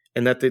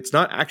 and that it's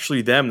not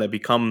actually them that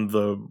become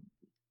the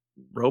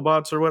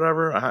robots or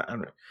whatever. I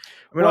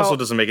mean, also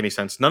doesn't make any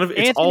sense. None of it's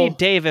Anthony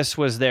Davis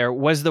was there.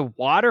 Was the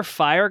water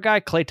fire guy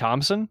Klay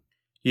Thompson?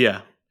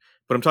 Yeah.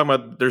 But I'm talking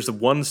about there's the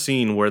one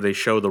scene where they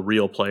show the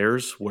real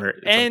players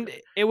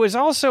it was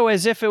also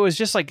as if it was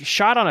just like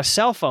shot on a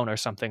cell phone or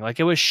something. Like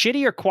it was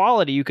shittier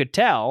quality, you could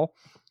tell.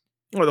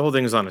 Well, the whole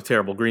thing is on a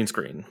terrible green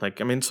screen.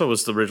 Like, I mean, so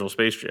was the original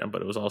Space Jam,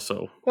 but it was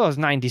also... Well, it was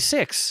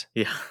 96.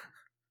 Yeah.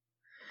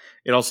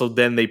 It also,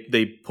 then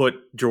they put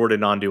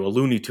Jordan onto a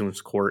Looney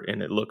Tunes court,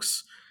 and it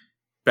looks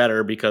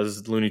better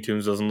because Looney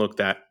Tunes doesn't look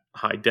that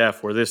high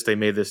def, where they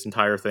made this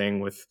entire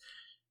thing with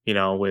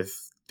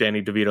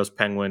Danny DeVito's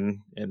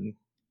Penguin and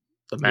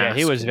the mask. Yeah,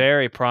 he was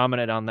very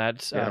prominent on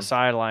that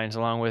sidelines,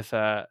 along with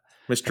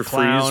Mr.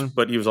 Freeze,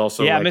 but he was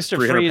also Mr.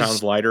 300 Freeze,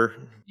 pounds lighter.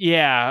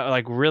 Yeah,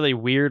 like really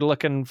weird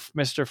looking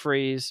Mr.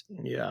 Freeze.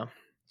 Yeah.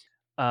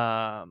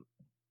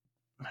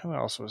 Who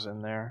else was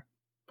in there?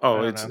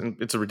 Oh,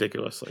 it's a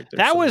ridiculous. Like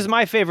that was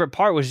my favorite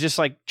part. Was just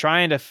like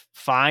trying to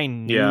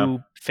find new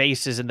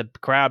faces in the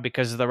crowd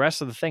because the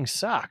rest of the thing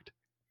sucked.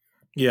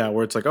 Yeah,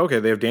 where it's like, okay,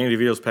 they have Danny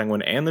DeVito's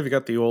Penguin, and they've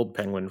got the old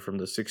Penguin from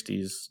the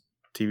 '60s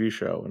TV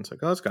show, and it's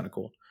like, oh, that's kind of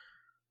cool.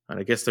 And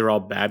I guess they're all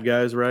bad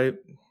guys, right?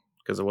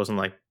 Because it wasn't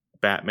like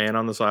Batman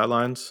on the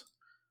sidelines.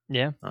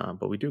 Yeah.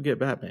 But we do get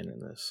Batman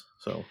in this.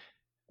 So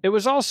it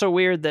was also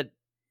weird that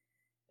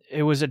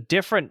it was a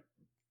different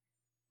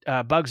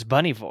Bugs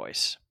Bunny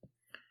voice.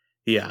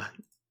 Yeah.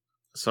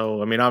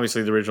 So, I mean,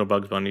 obviously the original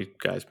Bugs Bunny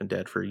guy's been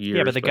dead for years.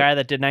 Yeah, but the guy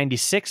that did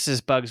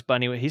 96's Bugs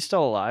Bunny, he's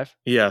still alive.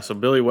 Yeah, so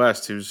Billy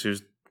West,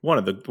 who's one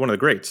of the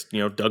greats,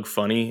 Doug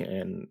Funny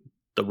and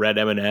the Red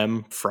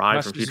M&M,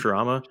 Fry from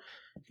Futurama.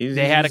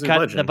 They had to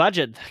cut the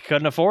budget.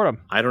 Couldn't afford him.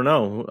 I don't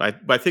know.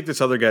 I think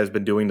this other guy's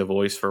been doing the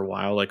voice for a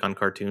while, like on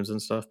cartoons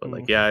and stuff. But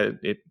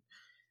it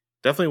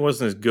definitely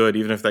wasn't as good,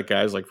 even if that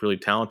guy's like really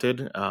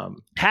talented.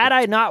 Had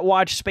I not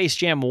watched Space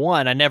Jam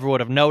 1, I never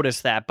would have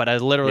noticed that. But I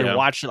literally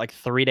watched it like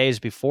 3 days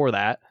before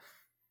that.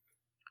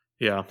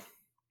 Yeah.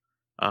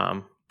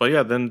 But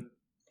yeah, then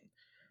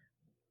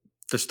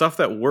the stuff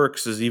that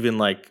works is even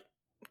like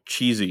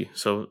cheesy.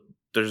 So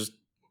there's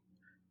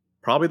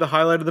probably the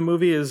highlight of the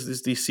movie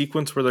is the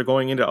sequence where they're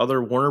going into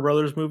other Warner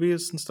Brothers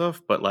movies and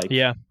stuff. But like,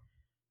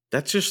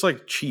 that's just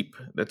like cheap.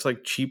 That's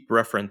like cheap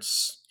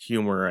reference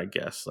humor, I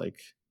guess. Like,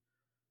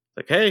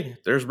 hey,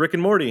 there's Rick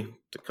and Morty.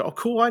 Oh,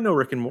 cool. I know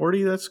Rick and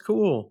Morty. That's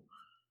cool.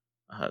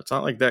 It's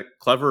not like that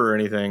clever or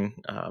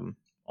anything.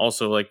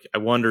 Also, like, I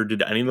wonder,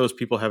 did any of those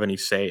people have any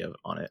say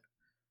on it?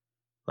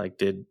 Like,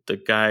 did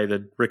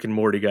the Rick and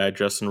Morty guy,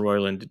 Justin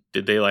Roiland,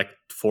 did they like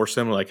force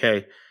him like,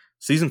 hey,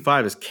 season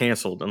 5 is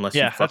canceled unless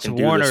you fucking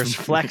do Warner's this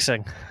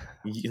flexing.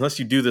 Unless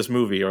you do this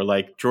movie, or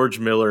like George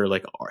Miller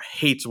like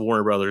hates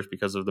Warner Brothers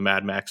because of the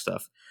Mad Max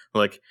stuff.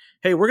 Like,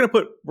 hey, we're gonna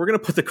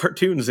put the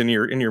cartoons in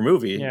your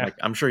movie. Yeah. Like,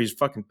 I'm sure he's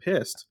fucking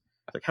pissed.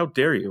 Like, how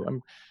dare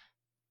you?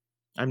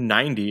 I'm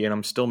 90 and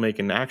I'm still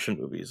making action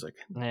movies. Like,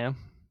 yeah.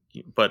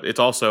 But it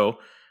also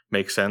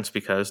makes sense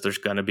because there's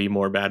gonna be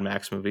more Mad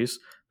Max movies.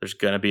 There's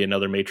gonna be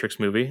another Matrix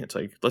movie. It's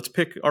like, let's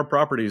pick our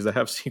properties that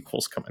have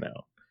sequels coming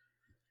out.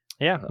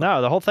 Yeah.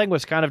 No, the whole thing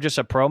was kind of just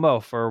a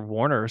promo for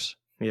Warner's.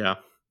 Yeah.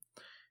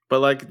 But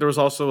like, there was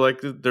also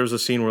like, there's a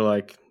scene where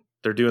like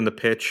they're doing the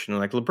pitch and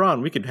like,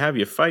 LeBron, we could have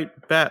you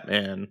fight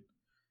Batman.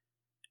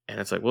 And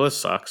it's like, well, this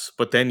sucks.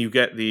 But then you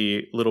get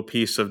the little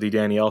piece of the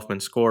Danny Elfman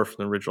score from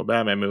the original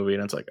Batman movie.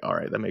 And it's like, all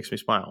right, that makes me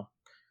smile.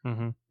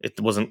 Mm-hmm. It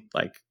wasn't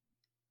like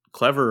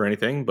clever or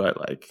anything, but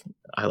like,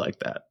 I like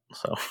that.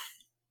 So.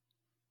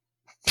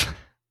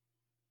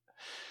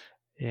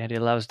 Andy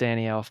loves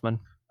Danny Elfman.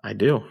 I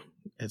do.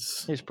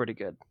 He's pretty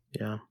good.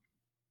 Yeah.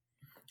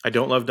 I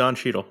don't love Don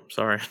Cheadle.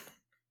 Sorry.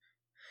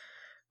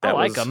 I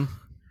like him.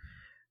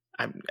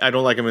 I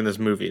don't like him in this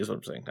movie, is what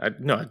I'm saying.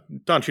 No,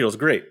 Don Cheadle's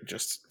great.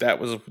 Just that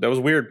was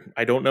weird.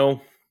 I don't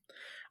know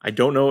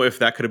if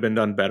that could have been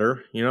done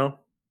better. You know.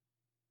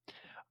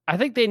 I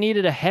think they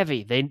needed a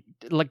heavy. They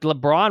like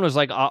LeBron was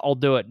like, "I'll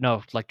do it."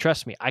 No, like,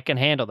 trust me, I can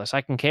handle this.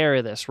 I can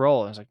carry this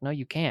role. And I was like, "No,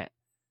 you can't."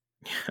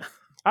 Yeah.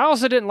 I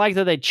also didn't like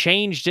that they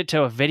changed it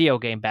to a video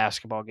game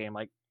basketball game.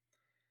 Like,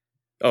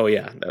 oh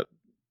yeah.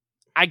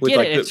 I get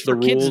it. It's for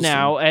kids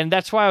now. And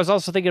that's why I was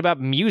also thinking about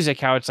music,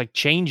 how it's like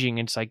changing.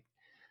 It's like,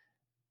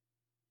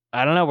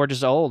 I don't know. We're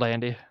just old,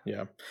 Andy.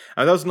 Yeah.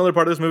 That was another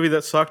part of this movie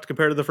that sucked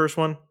compared to the first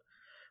one.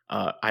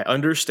 I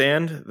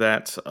understand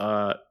that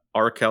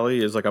R.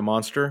 Kelly is like a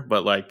monster,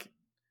 but like,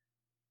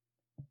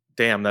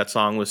 damn, that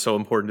song was so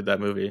important to that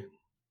movie.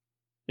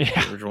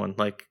 Yeah. The original one.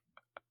 Like,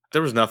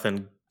 there was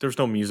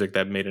no music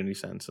that made any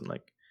sense. And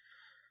like,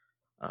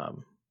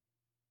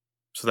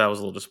 so that was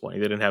a little disappointing.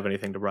 They didn't have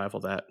anything to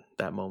rival that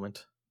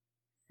moment.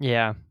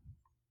 Yeah.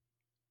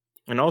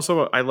 And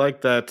also, I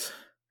like that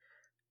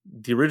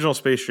the original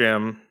Space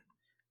Jam,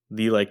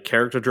 the like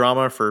character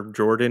drama for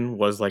Jordan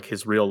was like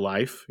his real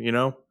life, you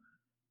know?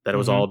 That it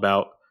was all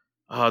about,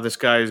 this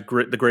guy is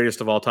the greatest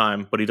of all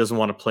time, but he doesn't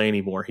want to play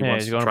anymore. He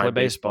wants to try play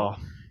baseball.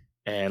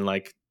 And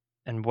like,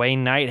 and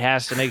Wayne Knight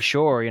has to make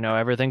sure,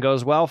 everything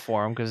goes well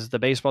for him because the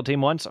baseball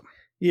team wants him.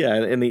 Yeah,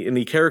 and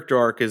the character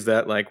arc is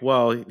that like,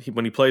 well,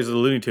 when he plays the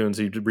Looney Tunes,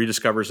 he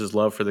rediscovers his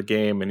love for the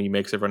game and he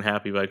makes everyone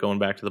happy by going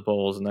back to the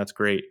polls, and that's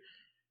great.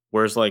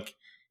 Whereas like,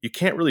 you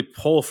can't really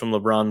pull from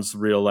LeBron's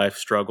real life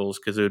struggles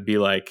because it would be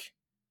like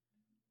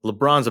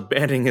LeBron's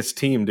abandoning his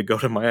team to go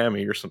to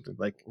Miami or something.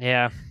 Like,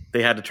 yeah,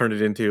 they had to turn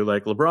it into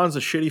like LeBron's a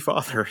shitty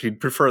father.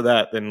 He'd prefer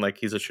that than like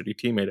he's a shitty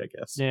teammate, I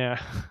guess.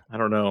 Yeah, I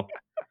don't know.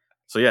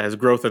 So yeah, his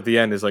growth at the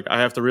end is like,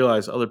 I have to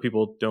realize other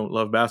people don't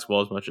love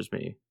basketball as much as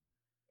me.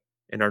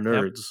 And are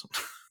nerds.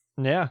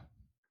 Yep. Yeah.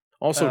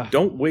 Also,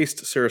 don't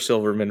waste Sarah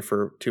Silverman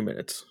for 2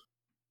 minutes.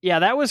 Yeah,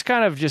 that was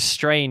kind of just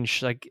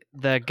strange. Like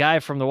the guy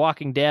from The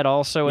Walking Dead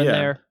also in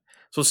there.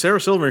 So Sarah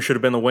Silverman should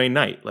have been the Wayne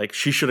Knight. Like,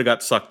 she should have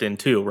got sucked in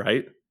too,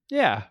 right?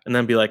 Yeah. And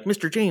then be like,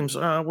 Mr. James,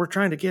 we're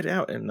trying to get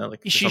out. And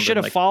like, she should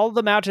have followed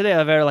them out to the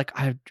elevator. Like,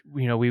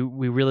 we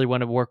really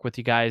want to work with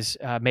you guys.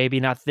 Maybe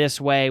not this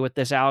way with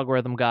this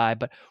algorithm guy,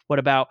 but what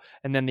about?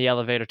 And then the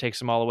elevator takes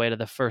them all the way to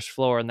the first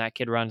floor, and that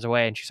kid runs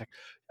away, and she's like,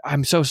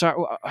 I'm so sorry.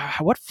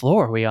 What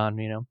floor are we on?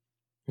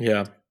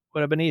 Yeah, would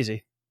have been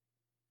easy.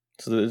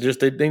 So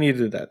they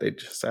needed that. They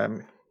just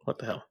what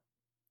the hell.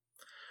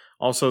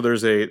 Also,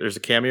 there's a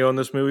cameo in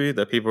this movie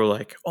that people are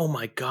like, oh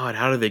my god,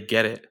 how did they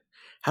get it?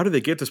 How did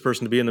they get this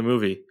person to be in the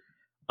movie?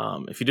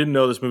 If you didn't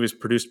know, this movie is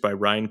produced by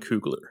Ryan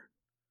Coogler,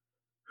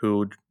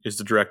 who is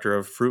the director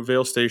of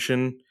Fruitvale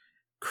Station,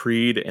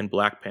 Creed, and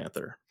Black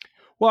Panther.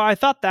 Well, I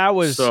thought that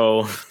was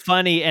so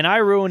funny, and I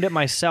ruined it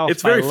myself.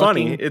 It's very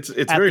funny. It's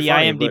very funny.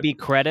 At the IMDb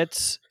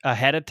credits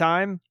ahead of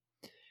time,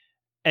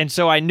 and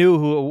so I knew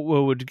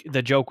who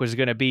the joke was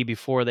going to be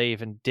before they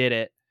even did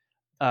it.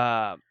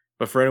 But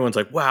for anyone's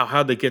like, wow,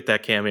 how'd they get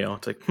that cameo?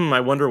 It's like,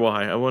 I wonder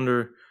why. I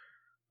wonder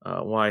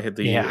why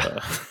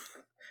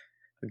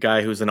the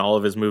guy who's in all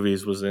of his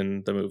movies was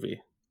in the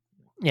movie.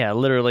 Yeah,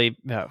 literally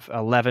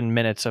 11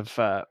 minutes of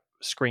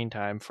screen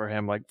time for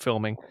him, like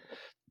filming.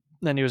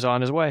 Then he was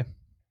on his way.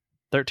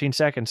 13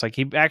 seconds. Like,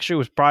 he actually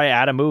was probably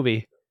at a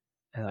movie.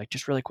 And like,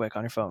 just really quick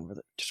on your phone,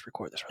 just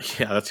record this. Really quick.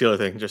 Yeah, that's the other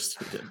thing.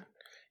 Just,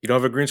 you don't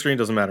have a green screen,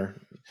 doesn't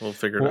matter. We'll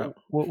figure it out.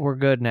 We're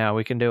good now.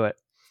 We can do it.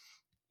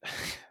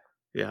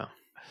 Yeah.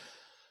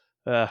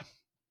 Yeah,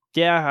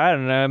 I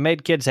don't know. It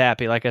made kids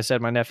happy. Like I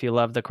said, my nephew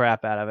loved the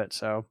crap out of it.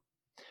 So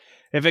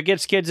if it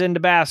gets kids into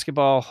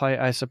basketball,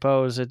 I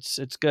suppose it's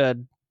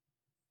good.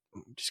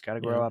 Just got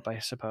to grow up, I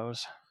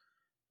suppose.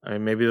 I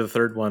mean, maybe the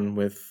third one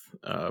with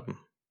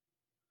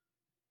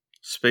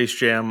Space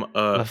Jam.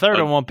 The third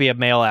one won't be a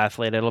male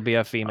athlete; it'll be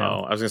a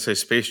female. Oh, I was gonna say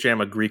Space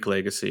Jam: A Greek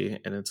Legacy,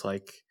 and it's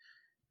like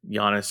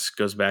Giannis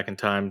goes back in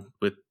time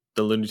with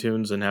the Looney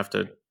Tunes and have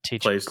to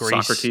play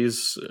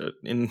Socrates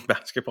in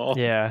basketball.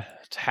 Yeah,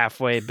 it's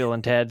halfway Bill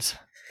and Ted's.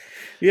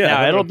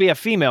 Yeah, it'll be a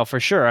female for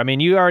sure. I mean,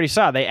 you already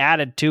saw they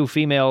added 2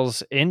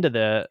 females into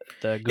the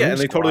Goon and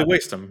they squad. totally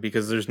waste them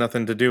because there's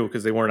nothing to do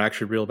because they weren't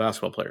actually real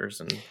basketball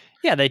players. And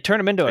yeah, they turn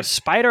them into a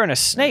spider and a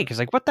snake. It's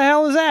like, what the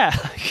hell is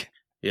that?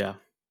 Yeah,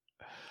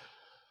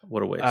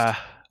 what a waste.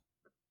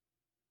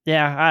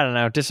 Yeah, I don't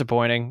know,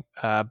 disappointing.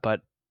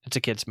 But it's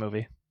a kids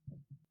movie.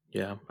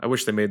 Yeah, I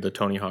wish they made the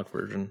Tony Hawk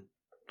version.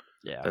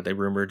 Yeah, that they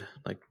rumored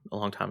like a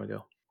long time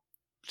ago.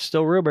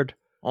 Still rumored.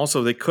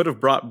 Also, they could have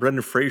brought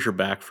Brendan Fraser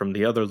back from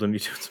the other Looney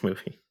Tunes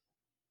movie.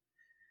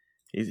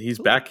 He's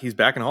back. He's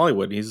back in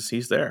Hollywood.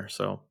 He's there.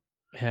 So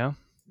yeah,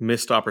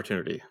 missed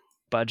opportunity.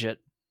 Budget.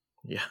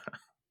 Yeah.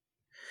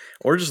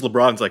 Or just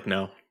LeBron's like,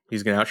 no,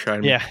 he's gonna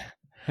outshine me. Yeah,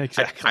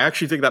 exactly. I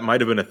actually think that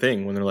might have been a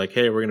thing when they're like,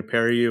 hey, we're gonna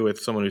pair you with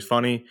someone who's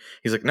funny.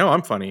 He's like, no,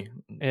 I'm funny.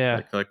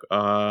 Yeah. Like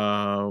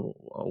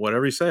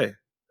whatever you say.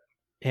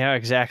 Yeah,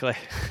 exactly.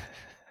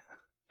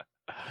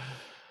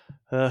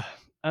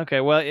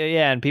 Okay, well,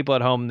 yeah, and people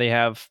at home, they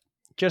have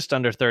just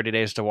under 30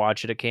 days to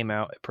watch it. It came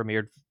out, it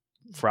premiered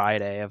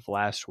Friday of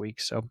last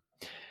week, so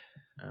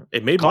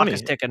it made clock money.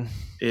 is ticking.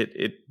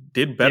 It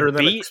did better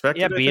than expected.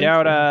 Yeah,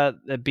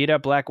 it beat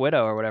out Black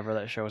Widow or whatever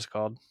that show is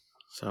called.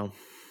 So,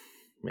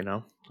 I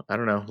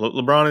don't know.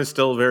 LeBron is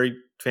still very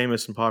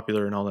famous and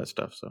popular and all that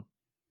stuff. So,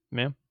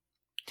 yeah,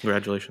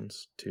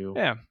 congratulations to.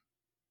 Yeah.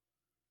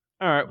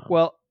 All right.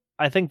 Well,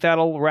 I think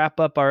that'll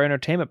wrap up our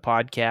entertainment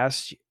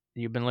podcast.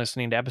 You've been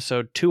listening to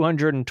episode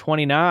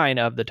 229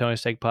 of the Tony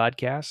Steak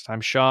Podcast. I'm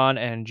Sean,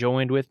 and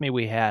joined with me,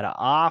 we had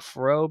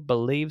Off-Road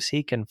Believes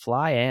He Can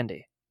Fly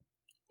Andy.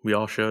 We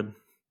all should.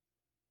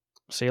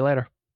 See you later.